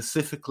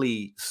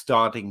specifically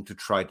starting to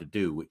try to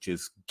do, which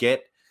is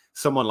get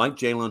someone like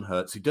Jalen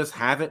Hurts, who does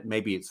have it,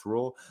 maybe it's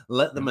raw,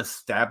 let them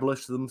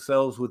establish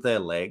themselves with their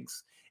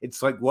legs.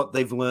 It's like what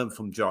they've learned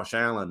from Josh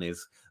Allen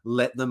is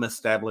let them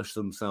establish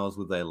themselves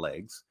with their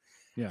legs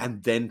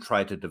and then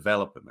try to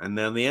develop them. And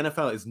now the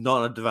NFL is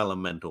not a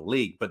developmental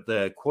league, but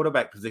the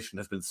quarterback position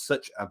has been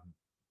such a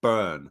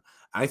burn,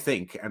 I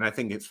think, and I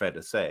think it's fair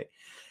to say,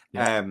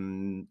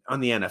 on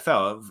the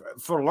NFL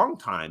for a long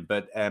time,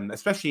 but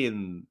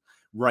especially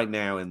right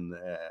now in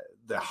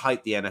the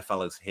height the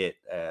NFL has hit,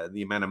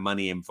 the amount of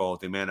money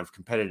involved, the amount of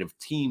competitive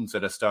teams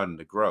that are starting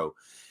to grow.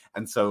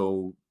 And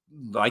so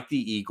like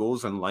the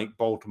Eagles and like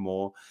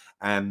Baltimore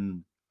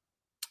and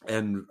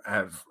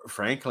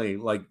frankly,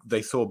 like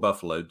they saw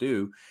Buffalo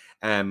do,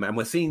 and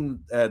we're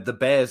seeing the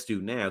Bears do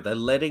now, they're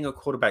letting a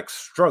quarterback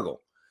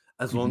struggle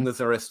as long as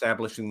they're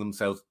establishing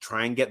themselves,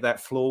 try and get that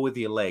floor with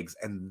your legs.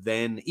 And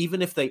then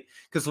even if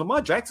because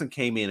Lamar Jackson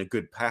came in a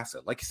good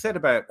passer. Like you said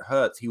about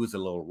Hurts, he was a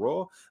little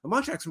raw.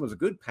 Lamar Jackson was a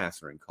good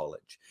passer in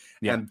college.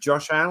 And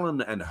Josh Allen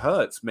and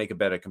Hurts make a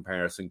better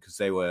comparison because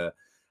they were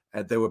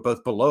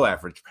both below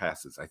average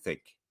passers, I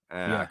think.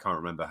 I can't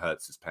remember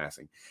Hurts'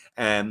 passing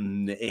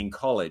in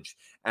college.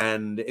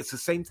 And it's the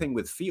same thing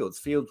with Fields.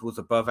 Fields was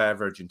above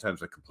average in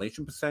terms of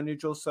completion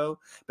percentage or so,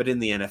 but in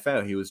the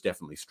NFL, he was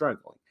definitely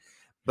struggling.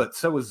 But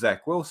so was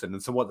Zach Wilson.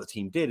 And so what the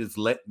team did is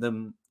let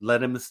him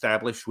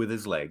establish with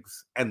his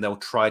legs, and they'll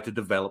try to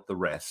develop the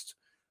rest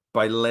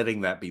by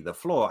letting that be the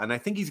floor. And I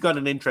think he's got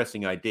an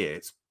interesting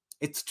idea.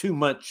 It's too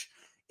much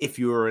if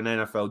you're an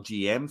NFL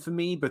GM for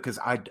me, because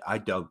I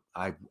don't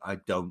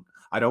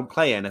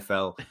play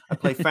NFL. I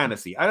play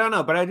fantasy. I don't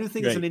know, but I do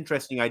think it's an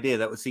interesting idea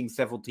that we're seeing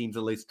several teams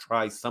at least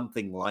try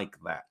something like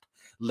that.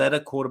 Let a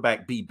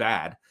quarterback be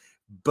bad,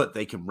 but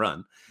they can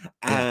run,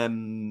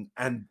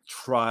 and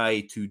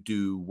try to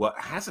do what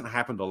hasn't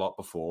happened a lot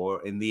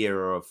before in the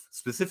era of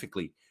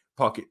specifically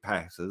pocket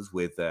passes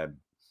with,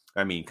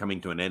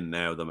 coming to an end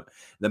now.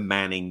 The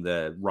Manning,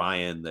 the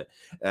Ryan,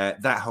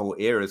 that whole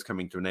era is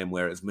coming to an end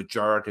where it's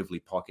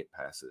majoritively pocket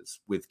passes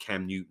with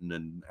Cam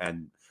Newton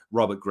and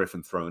Robert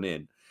Griffin thrown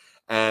in.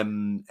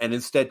 And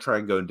instead try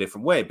and go a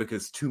different way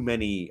because too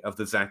many of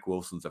the Zach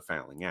Wilsons are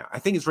fouling out. I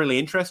think it's really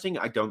interesting.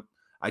 I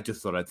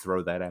just thought I'd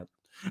throw that out.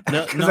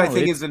 Because I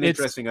think it's an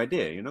interesting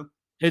idea,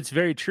 It's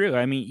very true.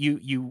 I mean,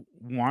 you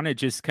want to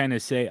just kind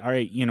of say, all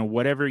right,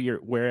 wherever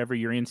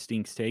your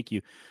instincts take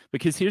you,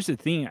 because here's the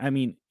thing. I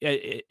mean,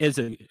 as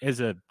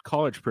a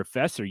college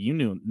professor,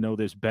 know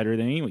this better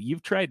than anyone.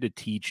 You've tried to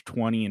teach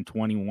 20 and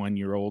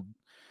 21-year-old,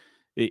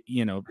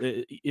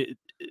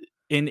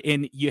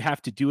 and you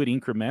have to do it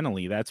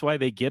incrementally. That's why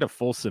they get a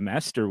full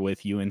semester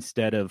with you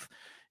instead of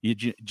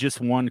just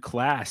one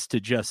class to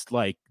just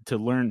to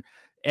learn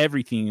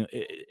everything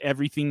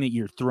that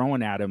you're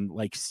throwing at them.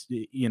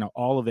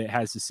 All of it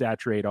has to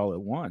saturate all at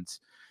once.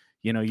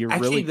 You're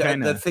actually really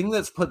the thing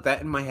that's put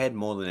that in my head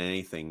more than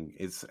anything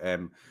is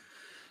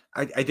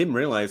I didn't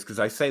realize, because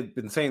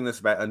been saying this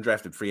about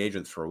undrafted free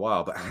agents for a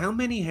while, but how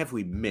many have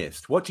we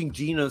missed watching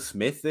Geno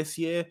Smith this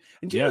year?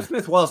 And Geno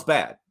Smith was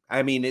bad.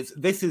 I mean,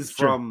 this is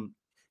from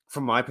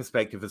my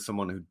perspective as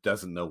someone who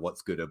doesn't know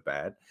what's good or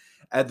bad.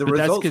 The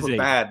results were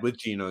bad with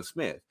Geno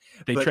Smith.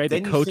 They tried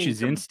to coach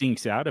his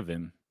instincts out of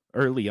him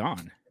early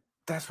on.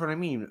 That's what I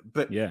mean.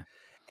 But it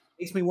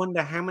makes me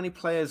wonder how many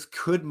players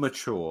could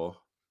mature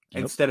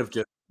instead of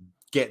just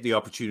get the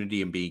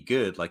opportunity and be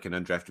good like an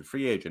undrafted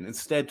free agent.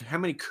 Instead, how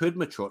many could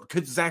mature?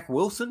 Could Zach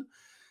Wilson?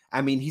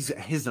 I mean, he's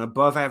an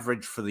above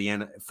average for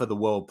the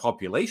world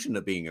population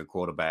of being a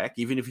quarterback,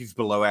 even if he's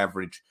below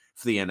average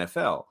for the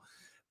NFL.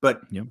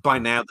 But by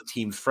now the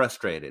team's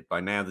frustrated.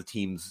 By now the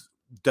team's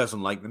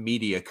doesn't like the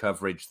media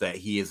coverage that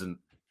he isn't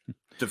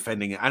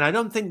defending it. And I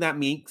don't think that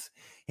makes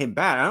him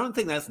bad. I don't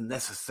think that's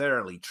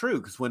necessarily true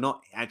because we're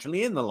not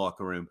actually in the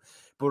locker room.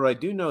 But what I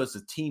do know is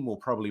the team will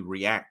probably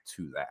react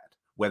to that,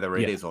 whether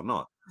it is or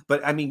not.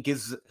 But I mean,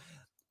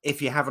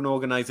 if you have an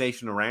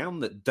organization around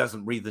that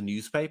doesn't read the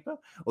newspaper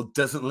or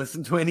doesn't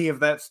listen to any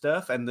of that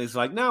stuff and is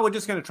like, no, we're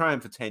just going to try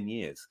him for 10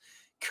 years.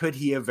 Could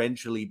he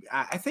eventually?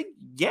 I think,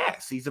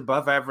 yes, he's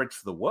above average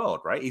for the world,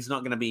 right? He's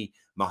not going to be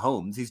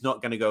Mahomes. He's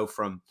not going to go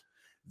from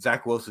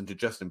Zach Wilson to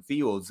Justin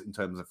Fields in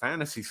terms of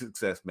fantasy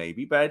success,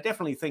 maybe. But I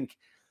definitely think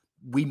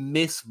we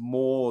miss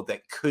more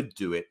that could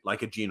do it,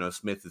 like a Geno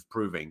Smith is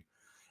proving,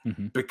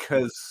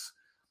 because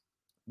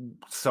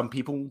some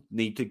people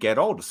need to get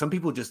older. Some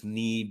people just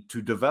need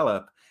to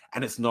develop,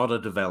 and it's not a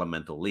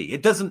developmental league.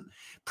 It doesn't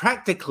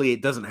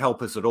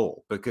help us at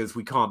all because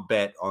we can't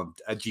bet on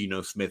a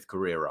Geno Smith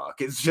career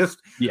arc. It's just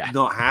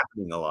not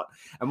happening a lot.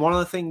 And one of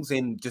the things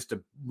just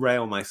to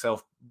reel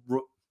myself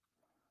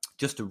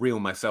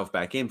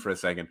back in for a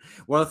second,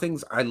 one of the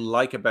things I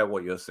like about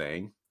what you're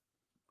saying,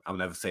 I'll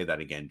never say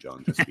that again,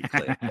 John, just to be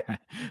clear.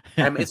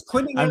 It's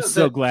pointing out I'm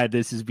so glad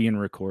this is being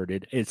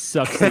recorded. It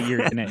sucks that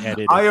you're going to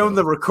edit I own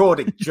the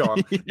recording,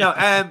 John.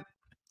 No,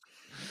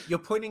 you're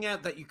pointing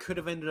out that you could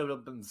have ended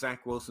up in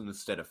Zach Wilson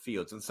instead of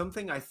Fields. And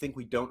something I think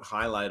we don't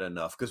highlight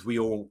enough, because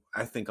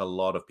I think a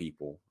lot of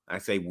people, I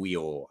think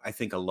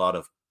a lot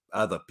of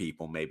other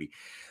people maybe,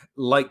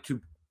 like to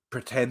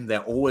pretend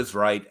they're always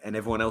right and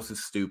everyone else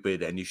is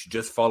stupid and you should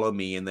just follow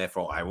me and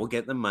therefore I will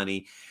get the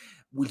money.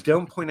 We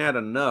don't point out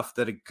enough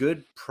that a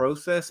good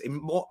process in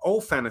all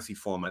fantasy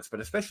formats, but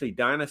especially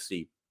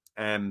Dynasty,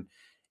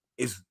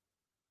 is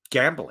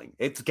gambling.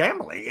 It's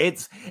gambling.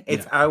 It's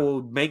I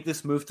will make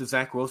this move to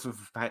Zach Wilson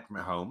for Patrick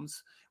Mahomes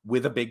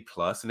with a big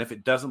plus, and if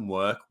it doesn't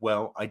work,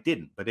 well, I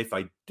didn't. But if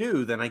I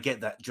do, then I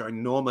get that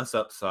ginormous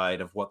upside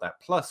of what that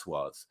plus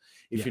was,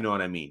 if you know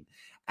what I mean.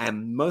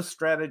 And most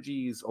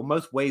strategies or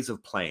most ways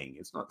of playing,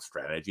 it's not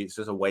strategy, it's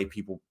just a way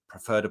people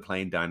prefer to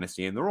play in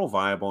Dynasty, and they're all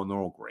viable and they're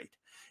all great.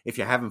 If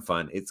you're having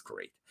fun, it's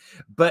great.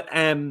 But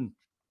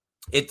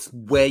it's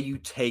where you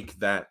take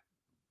that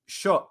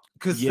shot,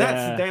 because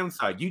that's the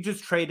downside. You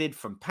just traded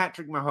from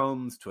Patrick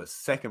Mahomes to a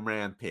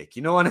second-round pick.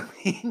 You know what I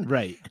mean?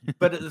 Right.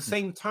 But at the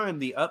same time,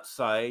 the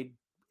upside,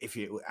 if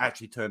it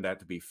actually turned out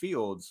to be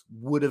Fields,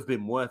 would have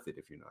been worth it,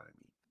 if you know what I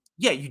mean.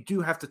 Yeah, you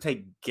do have to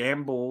take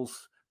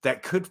gambles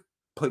that could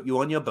put you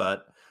on your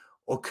butt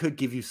or could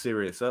give you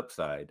serious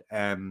upside.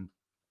 And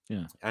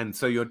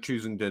so you're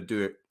choosing to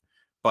do it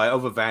by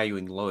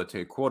overvaluing lower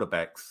tier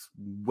quarterbacks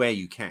where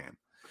you can.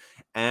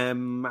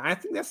 I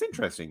think that's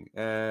interesting.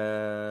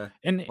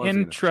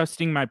 And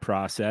trusting my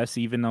process,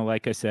 even though,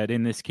 like I said,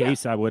 in this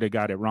case, I would have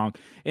got it wrong.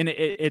 And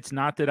it's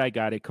not that I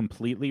got it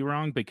completely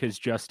wrong, because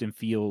Justin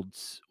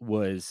Fields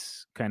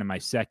was kind of my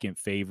second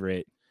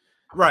favorite.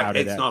 Right.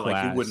 It's not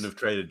like you wouldn't have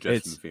traded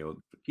Justin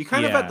Fields. You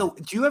kind of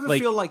do you ever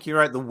feel like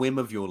you're at the whim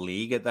of your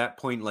league at that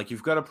point? Like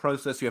you've got a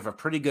process, you have a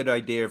pretty good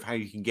idea of how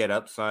you can get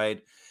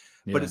upside,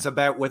 but it's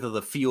about whether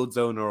the Fields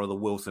owner or the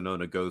Wilson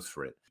owner goes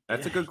for it.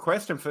 That's a good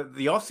question. For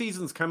the off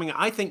season's coming,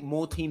 I think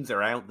more teams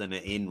are out than are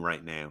in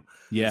right now.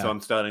 Yeah. So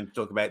I'm starting to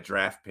talk about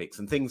draft picks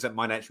and things that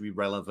might actually be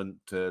relevant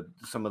to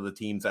some of the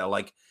teams that are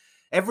like,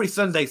 every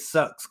Sunday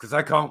sucks because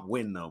I can't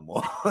win no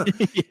more.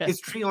 Is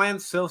Trey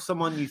Lance still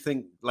someone you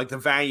think like the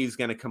value is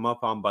going to come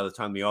up on by the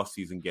time the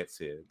offseason gets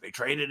here? They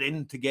traded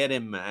in to get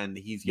him and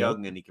he's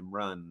young and he can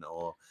run,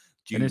 or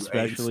do you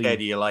instead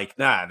you're like,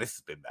 nah, this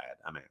has been bad,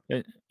 I'm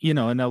out.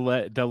 And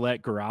they'll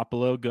let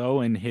Garoppolo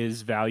go and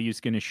his value is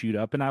going to shoot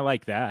up, and I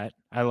like that.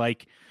 I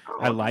like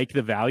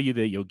the value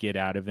that you'll get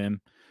out of him.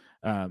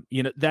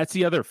 That's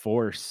the other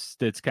force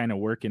that's kind of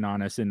working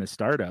on us in the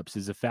startups,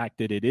 is the fact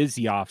that it is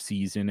the off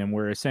season and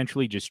we're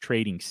essentially just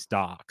trading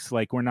stocks.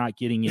 Like we're not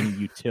getting any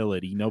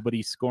utility.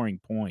 Nobody's scoring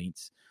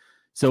points.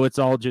 So it's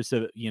all just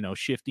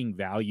shifting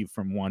value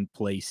from one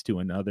place to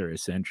another,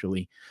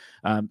 essentially.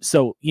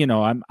 So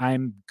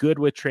I'm good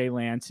with Trey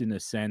Lance in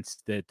the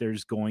sense that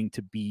there's going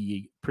to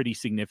be pretty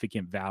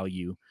significant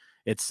value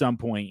at some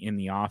point in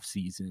the off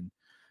season.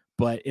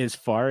 But as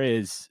far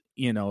as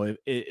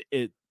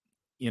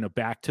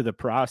back to the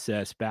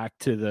process, back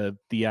to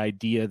the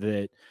idea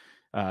that,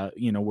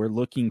 we're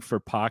looking for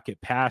pocket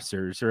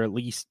passers, or at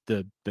least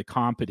the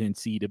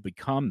competency to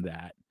become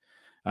that,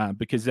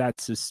 because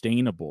that's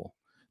sustainable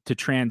to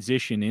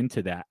transition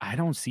into that. I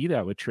don't see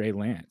that with Trey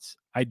Lance.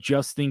 I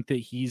just think that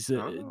he's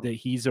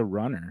a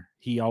runner.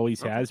 He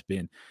always has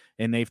been.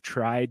 And they've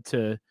tried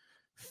to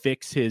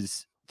fix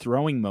his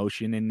throwing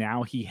motion. And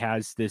now he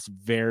has this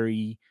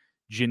very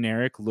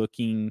generic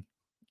looking,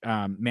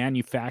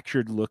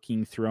 manufactured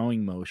looking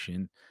throwing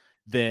motion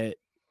that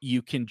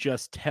you can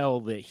just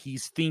tell that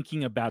he's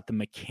thinking about the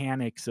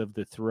mechanics of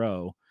the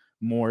throw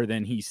more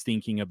than he's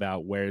thinking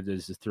about where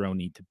does the throw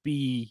need to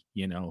be,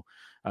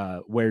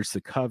 where's the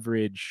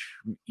coverage,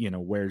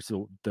 where's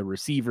the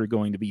receiver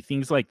going to be,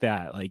 things like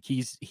that. Like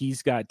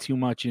he's got too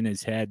much in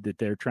his head that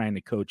they're trying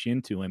to coach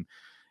into him.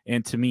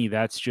 And to me,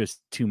 that's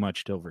just too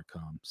much to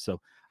overcome.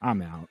 So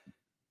I'm out.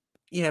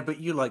 Yeah, but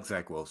you like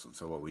Zach Wilson,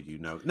 so what would you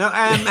know? No,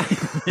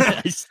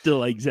 I still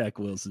like Zach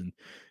Wilson.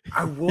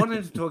 I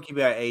wanted to talk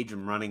about age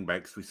and running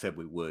backs. We said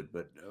we would,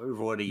 but we've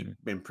already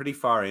been pretty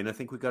far in. I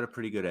think we got a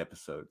pretty good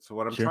episode. So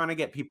what I'm trying to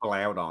get people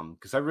out on,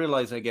 because I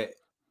realize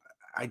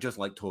I just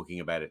like talking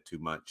about it too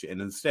much.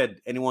 And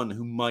instead, anyone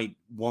who might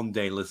one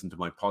day listen to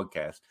my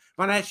podcast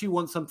might actually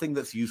want something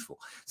that's useful.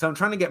 So I'm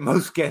trying to get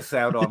most guests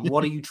out on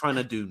what are you trying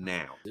to do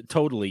now?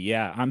 Totally.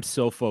 Yeah. I'm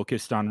so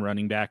focused on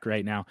running back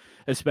right now,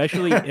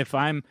 especially if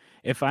I'm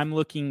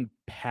looking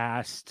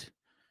past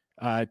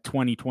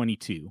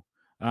 2022,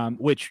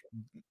 which,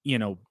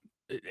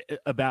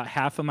 about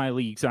half of my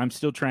leagues, I'm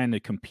still trying to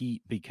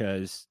compete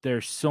because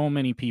there's so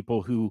many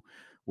people who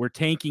were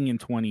tanking in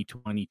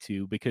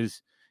 2022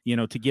 because,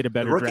 to get a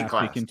better draft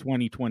pick in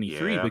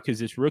 2023 because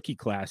this rookie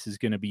class is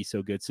going to be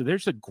so good. So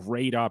there's a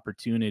great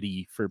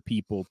opportunity for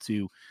people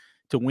to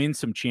win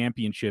some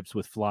championships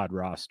with flawed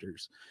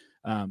rosters.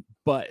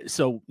 But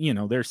so,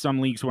 there's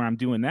some leagues where I'm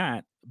doing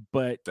that,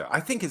 but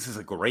I think this is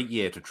a great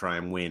year to try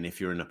and win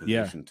if you're in a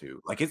position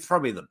to. Like, it's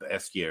probably the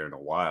best year in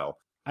a while.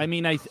 I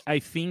mean, I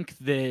think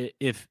that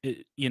if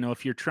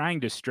you're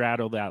trying to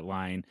straddle that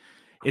line,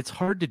 it's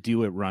hard to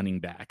do at running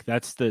back.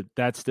 That's the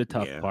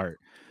tough part.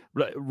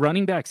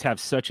 Running backs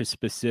have such a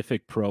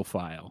specific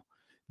profile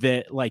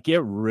that like it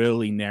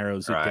really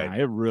narrows it down.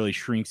 It really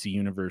shrinks the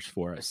universe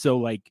for us. So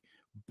like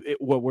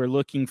what we're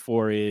looking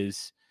for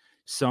is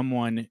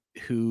someone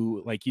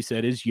who, like you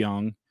said, is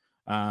young,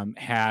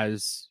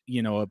 has,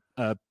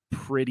 a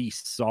pretty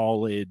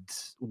solid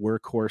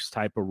workhorse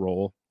type of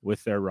role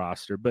with their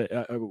roster, but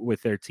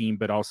with their team,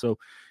 but also,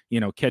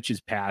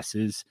 catches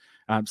passes,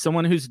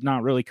 someone who's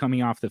not really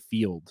coming off the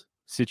field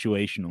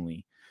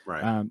situationally.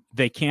 Right.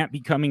 They can't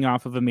be coming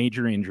off of a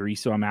major injury.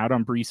 So I'm out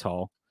on Breece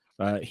Hall.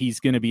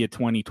 He's going to be a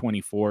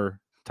 2024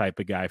 type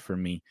of guy for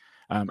me,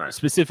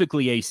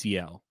 specifically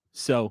ACL.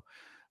 So,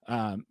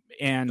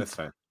 and that's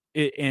fine.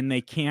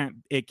 It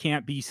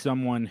can't be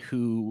someone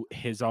who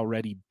has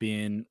already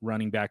been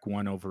running back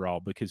 1 overall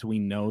because we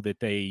know that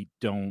they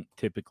don't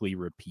typically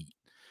repeat.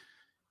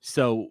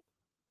 So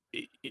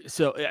this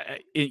no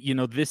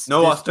this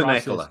Austin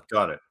process, Eckler,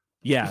 got it.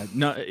 Yeah,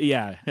 no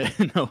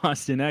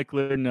Austin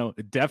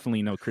Eckler,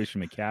 definitely no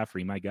Christian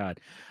McCaffrey. My God,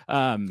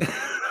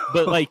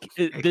 but like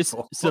this,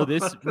 so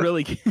this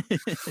really,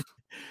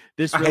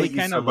 this really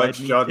kind of much,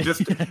 John.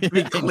 Just to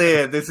be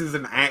clear, this is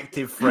an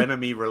active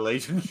frenemy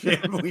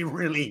relationship. We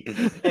really,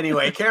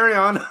 anyway, carry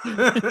on.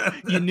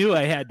 You knew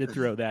I had to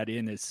throw that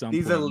in at some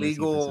point. These are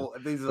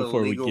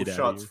legal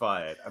shots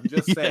fired. I'm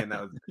just saying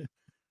that was.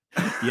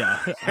 Yeah,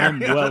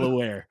 I'm well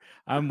aware.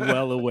 I'm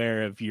well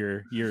aware of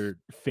your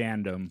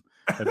fandom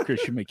of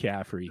Christian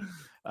McCaffrey.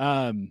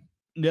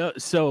 No,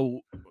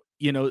 so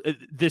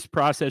this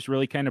process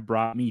really kind of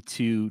brought me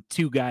to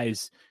 2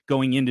 guys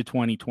going into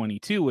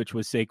 2022, which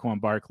was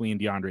Saquon Barkley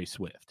and DeAndre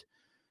Swift.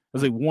 I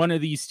was like, one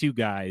of these 2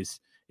 guys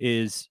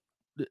is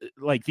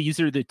like, these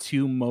are the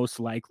 2 most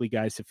likely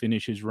guys to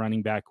finish as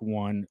running back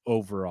 1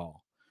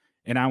 overall.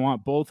 And I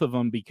want both of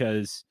them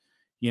because,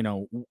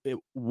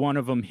 one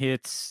of them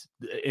hits,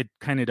 it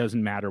kind of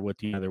doesn't matter what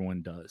the other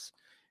one does.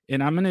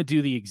 And I'm going to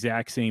do the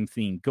exact same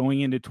thing. Going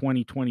into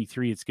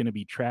 2023, it's going to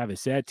be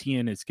Travis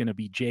Etienne. It's going to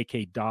be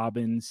J.K.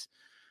 Dobbins.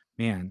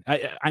 Man,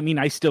 I mean,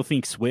 I still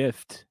think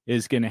Swift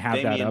is going to have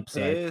Damian that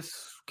upside.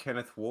 Pierce,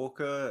 Kenneth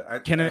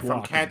Walker. Kenneth Walker.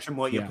 Walker. Catching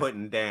what you're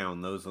putting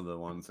down, those are the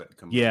ones that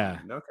come. Yeah.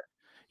 Okay.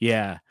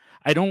 Yeah.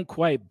 I don't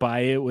quite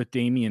buy it with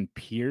Damian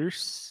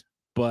Pierce,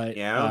 but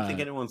I don't think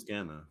anyone's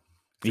gonna.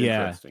 It's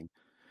interesting.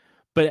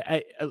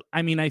 But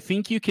I mean, I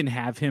think you can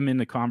have him in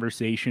the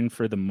conversation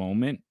for the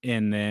moment,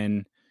 and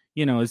then,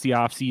 as the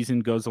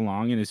offseason goes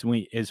along and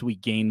as we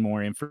gain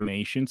more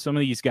information, some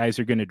of these guys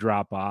are going to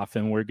drop off,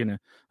 and we're going to,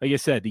 like I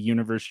said, the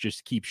universe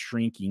just keeps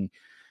shrinking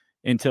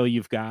until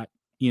you've got,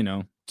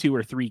 2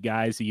 or 3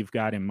 guys that you've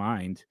got in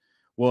mind.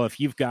 Well, if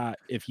you've just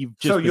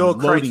so your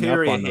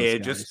criteria here,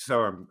 guys, just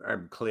so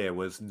I'm clear,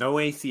 was no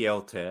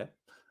ACL tear.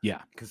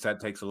 Yeah, because that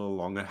takes a little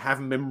longer.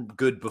 Haven't been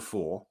good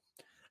before.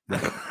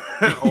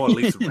 Or at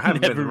least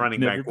haven't been running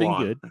back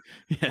 1. Good.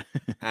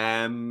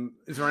 Yeah.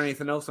 Is there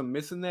anything else I'm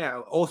missing there?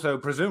 Also,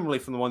 presumably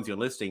from the ones you're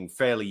listing,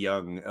 fairly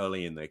young,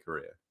 early in their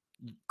career.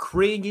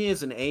 Career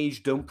years and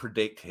age don't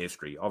predict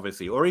history,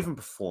 obviously, or even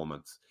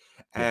performance.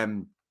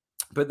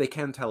 But they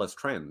can tell us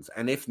trends.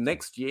 And if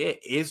next year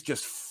is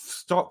just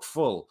stock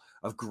full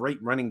of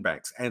great running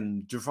backs,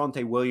 and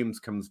Javonte Williams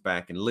comes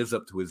back and lives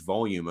up to his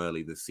volume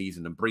early this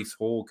season, and Breece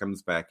Hall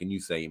comes back, and you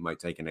say it might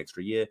take an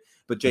extra year,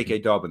 but J.K.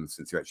 Dobbins,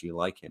 since you actually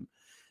like him,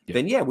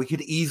 then we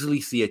could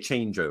easily see a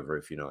changeover,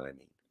 if you know what I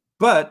mean.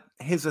 But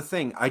here's the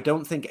thing. I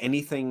don't think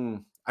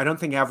Alvin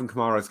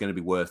Kamara is going to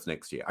be worse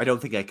next year. I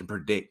don't think I can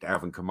predict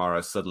Alvin Kamara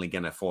is suddenly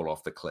going to fall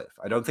off the cliff.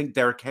 I don't think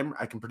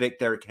I can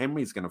predict Derrick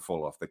Henry is going to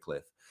fall off the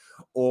cliff.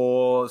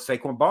 Or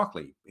Saquon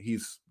Barkley.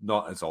 He's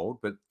not as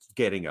old, but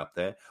getting up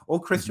there. Or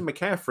Christian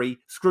McCaffrey.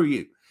 Screw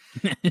you.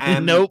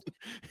 Nope.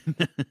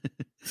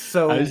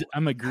 So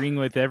I'm agreeing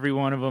with every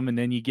one of them, and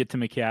then you get to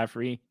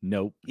McCaffrey.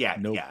 Nope.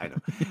 Nope. Yeah, I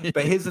know.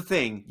 But here's the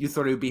thing: you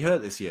thought he would be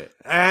hurt this year.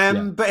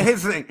 But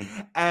here's the thing: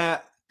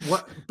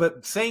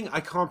 But saying I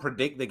can't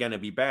predict they're going to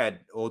be bad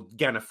or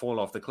going to fall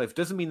off the cliff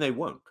doesn't mean they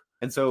won't.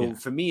 And so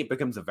for me, it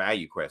becomes a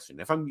value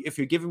question. If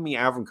you're giving me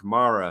Alvin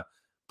Kamara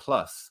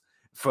plus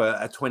for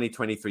a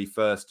 2023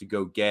 first to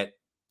go get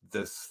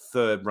this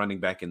third running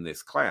back in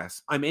this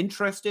class, I'm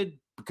interested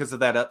because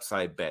of that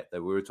upside bet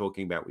that we were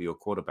talking about with your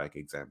quarterback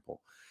example.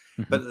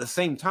 Mm-hmm. But at the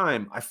same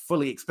time, I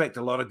fully expect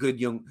a lot of good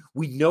young.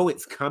 We know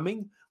it's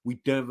coming. We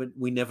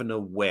never know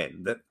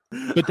when.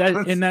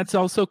 That's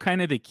also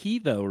kind of the key,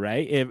 though,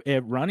 right?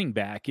 If running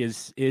back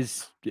is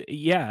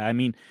I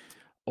mean,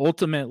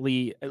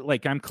 ultimately,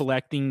 like, I'm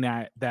collecting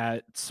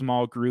that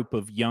small group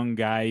of young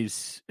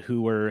guys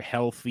who are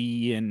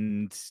healthy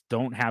and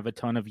don't have a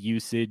ton of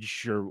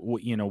usage or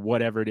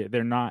whatever.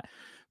 They're not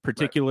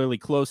particularly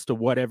close to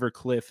whatever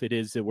cliff it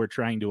is that we're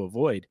trying to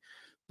avoid.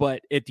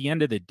 But at the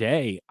end of the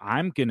day,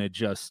 I'm going to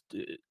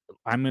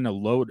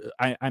load.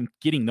 I'm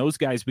getting those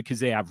guys because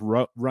they have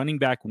running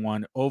back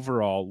one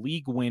overall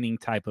league winning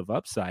type of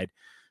upside.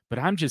 But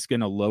I'm just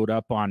going to load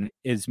up on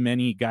as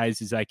many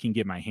guys as I can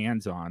get my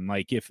hands on.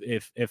 Like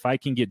if I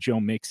can get Joe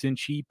Mixon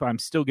cheap, I'm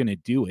still going to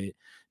do it.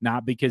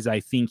 Not because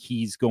I think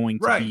he's going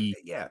to be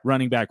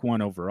running back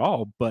one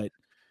overall, but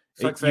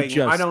it's like saying,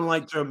 I don't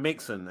like Joe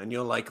Mixon. And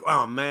you're like,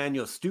 oh man,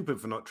 you're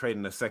stupid for not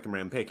trading a second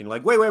round pick. And you're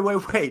like, wait.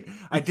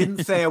 I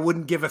didn't say I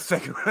wouldn't give a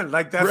second round.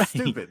 Like, that's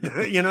stupid,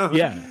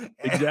 Yeah,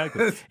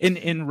 exactly.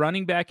 And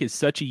running back is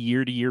such a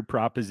year-to-year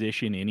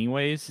proposition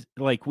anyways.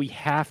 Like, we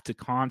have to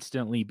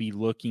constantly be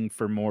looking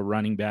for more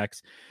running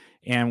backs,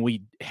 and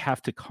we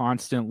have to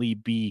constantly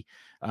be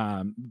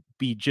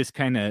just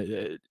kind of,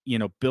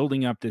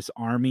 building up this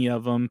army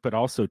of them, but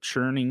also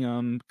churning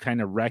them,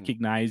 kind of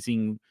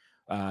recognizing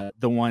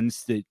the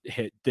ones that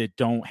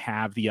don't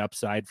have the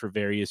upside for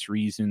various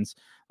reasons.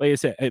 Like I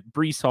said,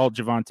 Breece Hall,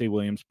 Javonte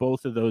Williams,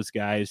 both of those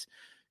guys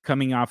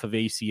coming off of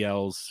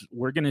ACLs,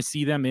 we're going to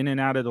see them in and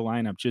out of the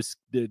lineup just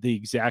the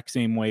exact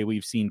same way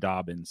we've seen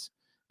Dobbins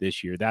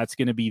this year. That's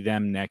going to be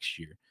them next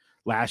year.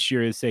 Last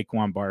year is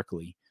Saquon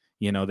Barkley,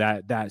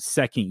 that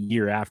second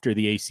year after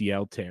the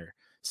ACL tear.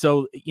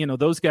 So,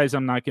 those guys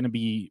I'm not going to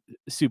be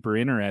super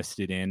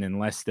interested in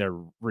unless they're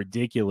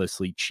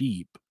ridiculously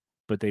cheap,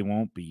 but they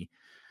won't be.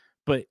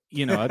 But,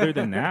 other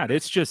than that,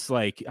 it's just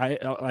like,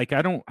 I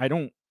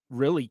don't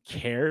really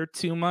care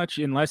too much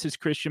unless it's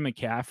Christian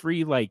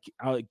McCaffrey. Like,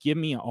 give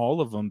me all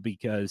of them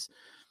because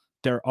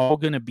they're all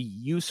going to be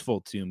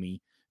useful to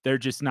me. They're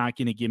just not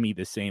going to give me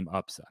the same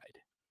upside,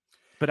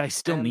 but I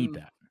still need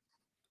that.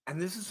 And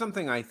this is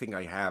something I think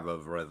I have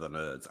over other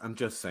nerds. I'm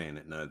just saying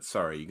it, nerds.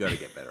 Sorry, you got to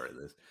get better at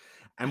this.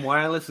 And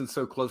why I listen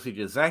so closely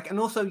to Zach and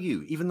also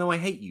you, even though I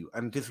hate you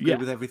and disagree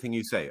with everything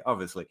you say,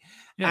 obviously.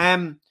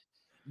 Yeah.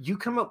 You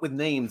come up with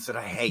names that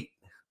I hate.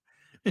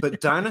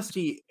 But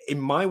Dynasty, in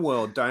my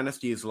world,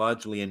 Dynasty is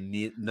largely a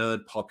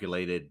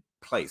nerd-populated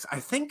place. I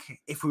think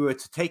if we were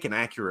to take an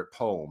accurate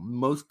poll,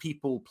 most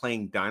people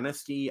playing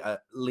Dynasty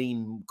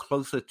lean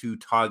closer to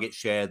target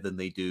share than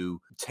they do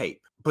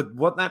tape. But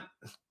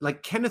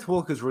Kenneth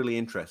Walker is really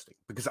interesting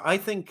because I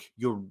think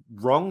you're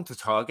wrong to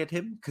target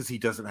him because he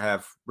doesn't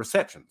have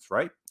receptions,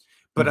 right?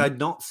 But I'm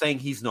not saying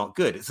he's not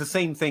good. It's the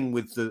same thing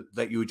with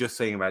that you were just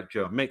saying about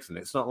Joe Mixon.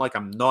 It's not like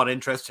I'm not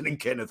interested in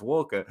Kenneth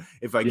Walker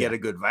if I get a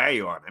good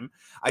value on him.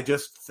 I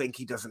just think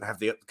he doesn't have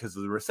because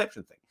of the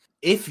reception thing.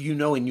 If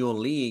in your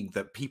league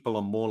that people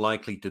are more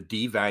likely to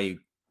devalue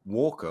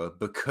Walker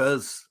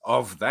because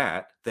of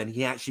that, then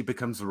he actually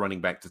becomes the running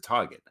back to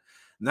target.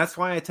 And that's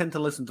why I tend to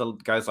listen to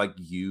guys like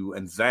you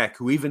and Zach,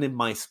 who even in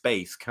my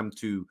space come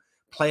to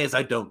players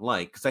I don't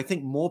like, because I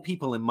think more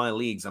people in my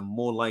leagues are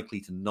more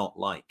likely to not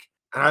like.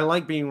 And I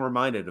like being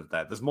reminded of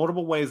that. There's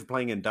multiple ways of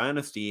playing in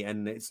Dynasty,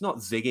 and it's not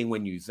zigging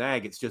when you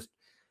zag. It's just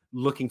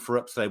looking for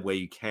upside where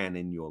you can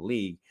in your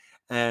league.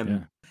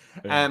 I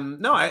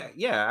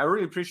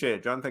really appreciate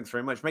it, John. Thanks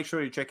very much. Make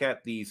sure you check out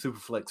the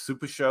Superflex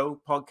Super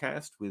Show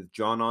podcast with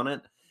John on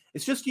it.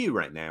 It's just you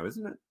right now,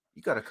 isn't it?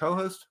 You got a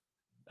co-host?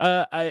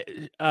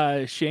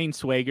 Shane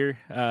Swager,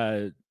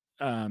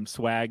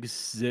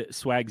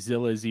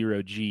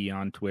 Swagzilla0G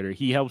on Twitter.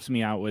 He helps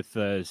me out with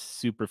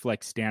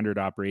Superflex standard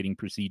operating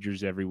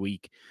procedures every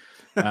week.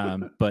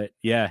 But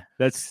yeah,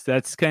 that's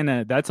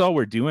all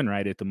we're doing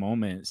right at the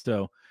moment.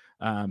 So,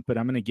 but I'm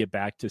going to get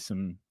back to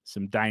some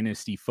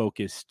dynasty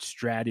focused,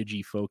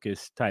 strategy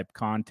focused type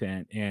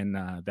content. And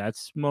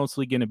that's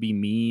mostly going to be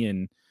me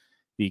and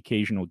the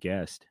occasional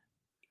guest.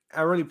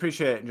 I really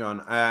appreciate it,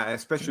 John. I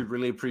especially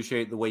really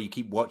appreciate the way you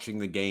keep watching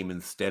the game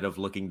instead of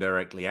looking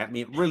directly at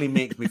me. It really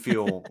makes me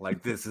feel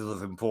like this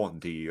is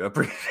important to you. I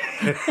appreciate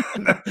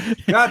it.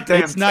 God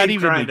damn, it's not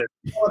even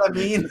you know what I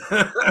mean?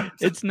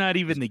 It's not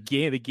even the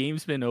game. The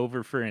game's been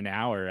over for an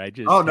hour.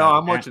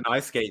 I'm watching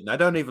ice skating. I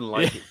don't even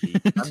like it. Pete.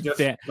 I'm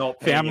just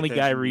not Family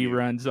Guy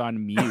reruns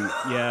on mute.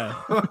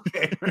 Yeah.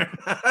 Okay.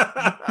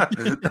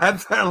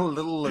 That's how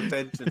little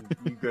attention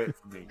you get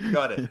from me.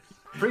 Got it.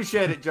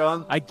 Appreciate it,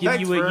 John. I give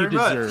you what you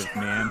deserve,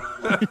 man.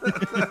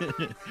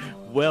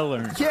 Well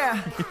earned.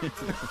 Yeah.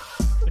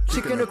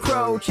 Chicken or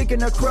crow,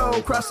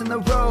 crossing the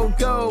road,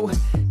 go.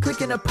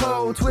 Clicking a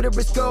poll, Twitter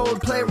is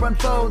gold, player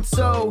unfold,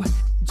 so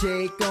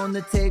Jake on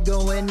the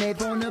table and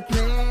Abe on the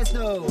plays,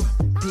 no.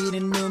 Pete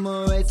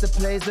enumerates the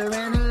plays, they're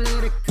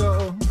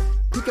analytical.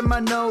 Picking my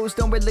nose,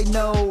 don't really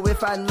know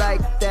if I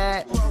like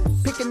that.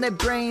 Picking their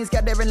brains,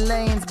 got different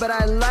lanes, but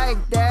I like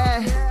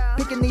that.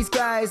 Picking these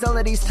guys, all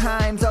of these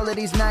times, all of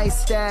these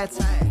nice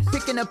stats.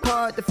 Picking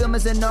apart, the film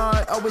is an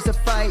art, always a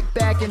fight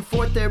back and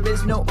forth. There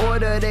is no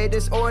order, they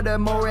disorder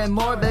more and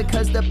more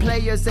because the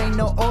players ain't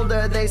no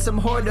older. They some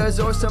hoarders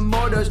or some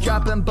mortars,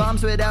 dropping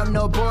bombs without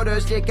no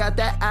borders. They got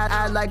that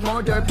I like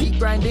mortar, peak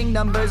grinding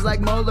numbers like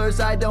molars.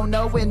 I don't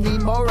know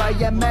anymore, I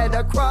am at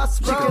a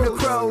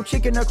crossroads.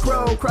 Chicken or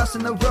crow,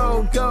 crossing the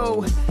road.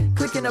 Go,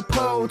 clicking a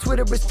poll,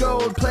 Twitter is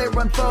gold, player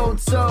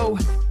unfolds. So,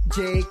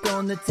 Jake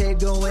on the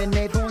table and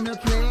Abe on the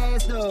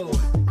plays, though.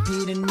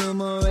 Pete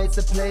enumerates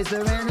the plays,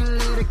 they're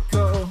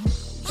analytical.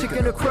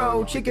 Chicken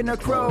or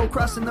crow,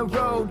 crossing the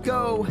road.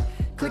 Go,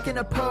 clicking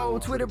a poll,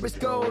 Twitter is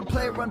gold,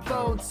 player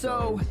unfolds.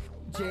 So,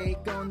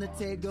 Jake on the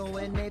table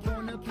and Abe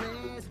on the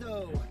plays,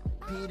 though.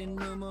 Pete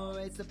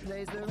enumerates the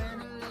plays, they're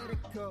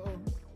analytical.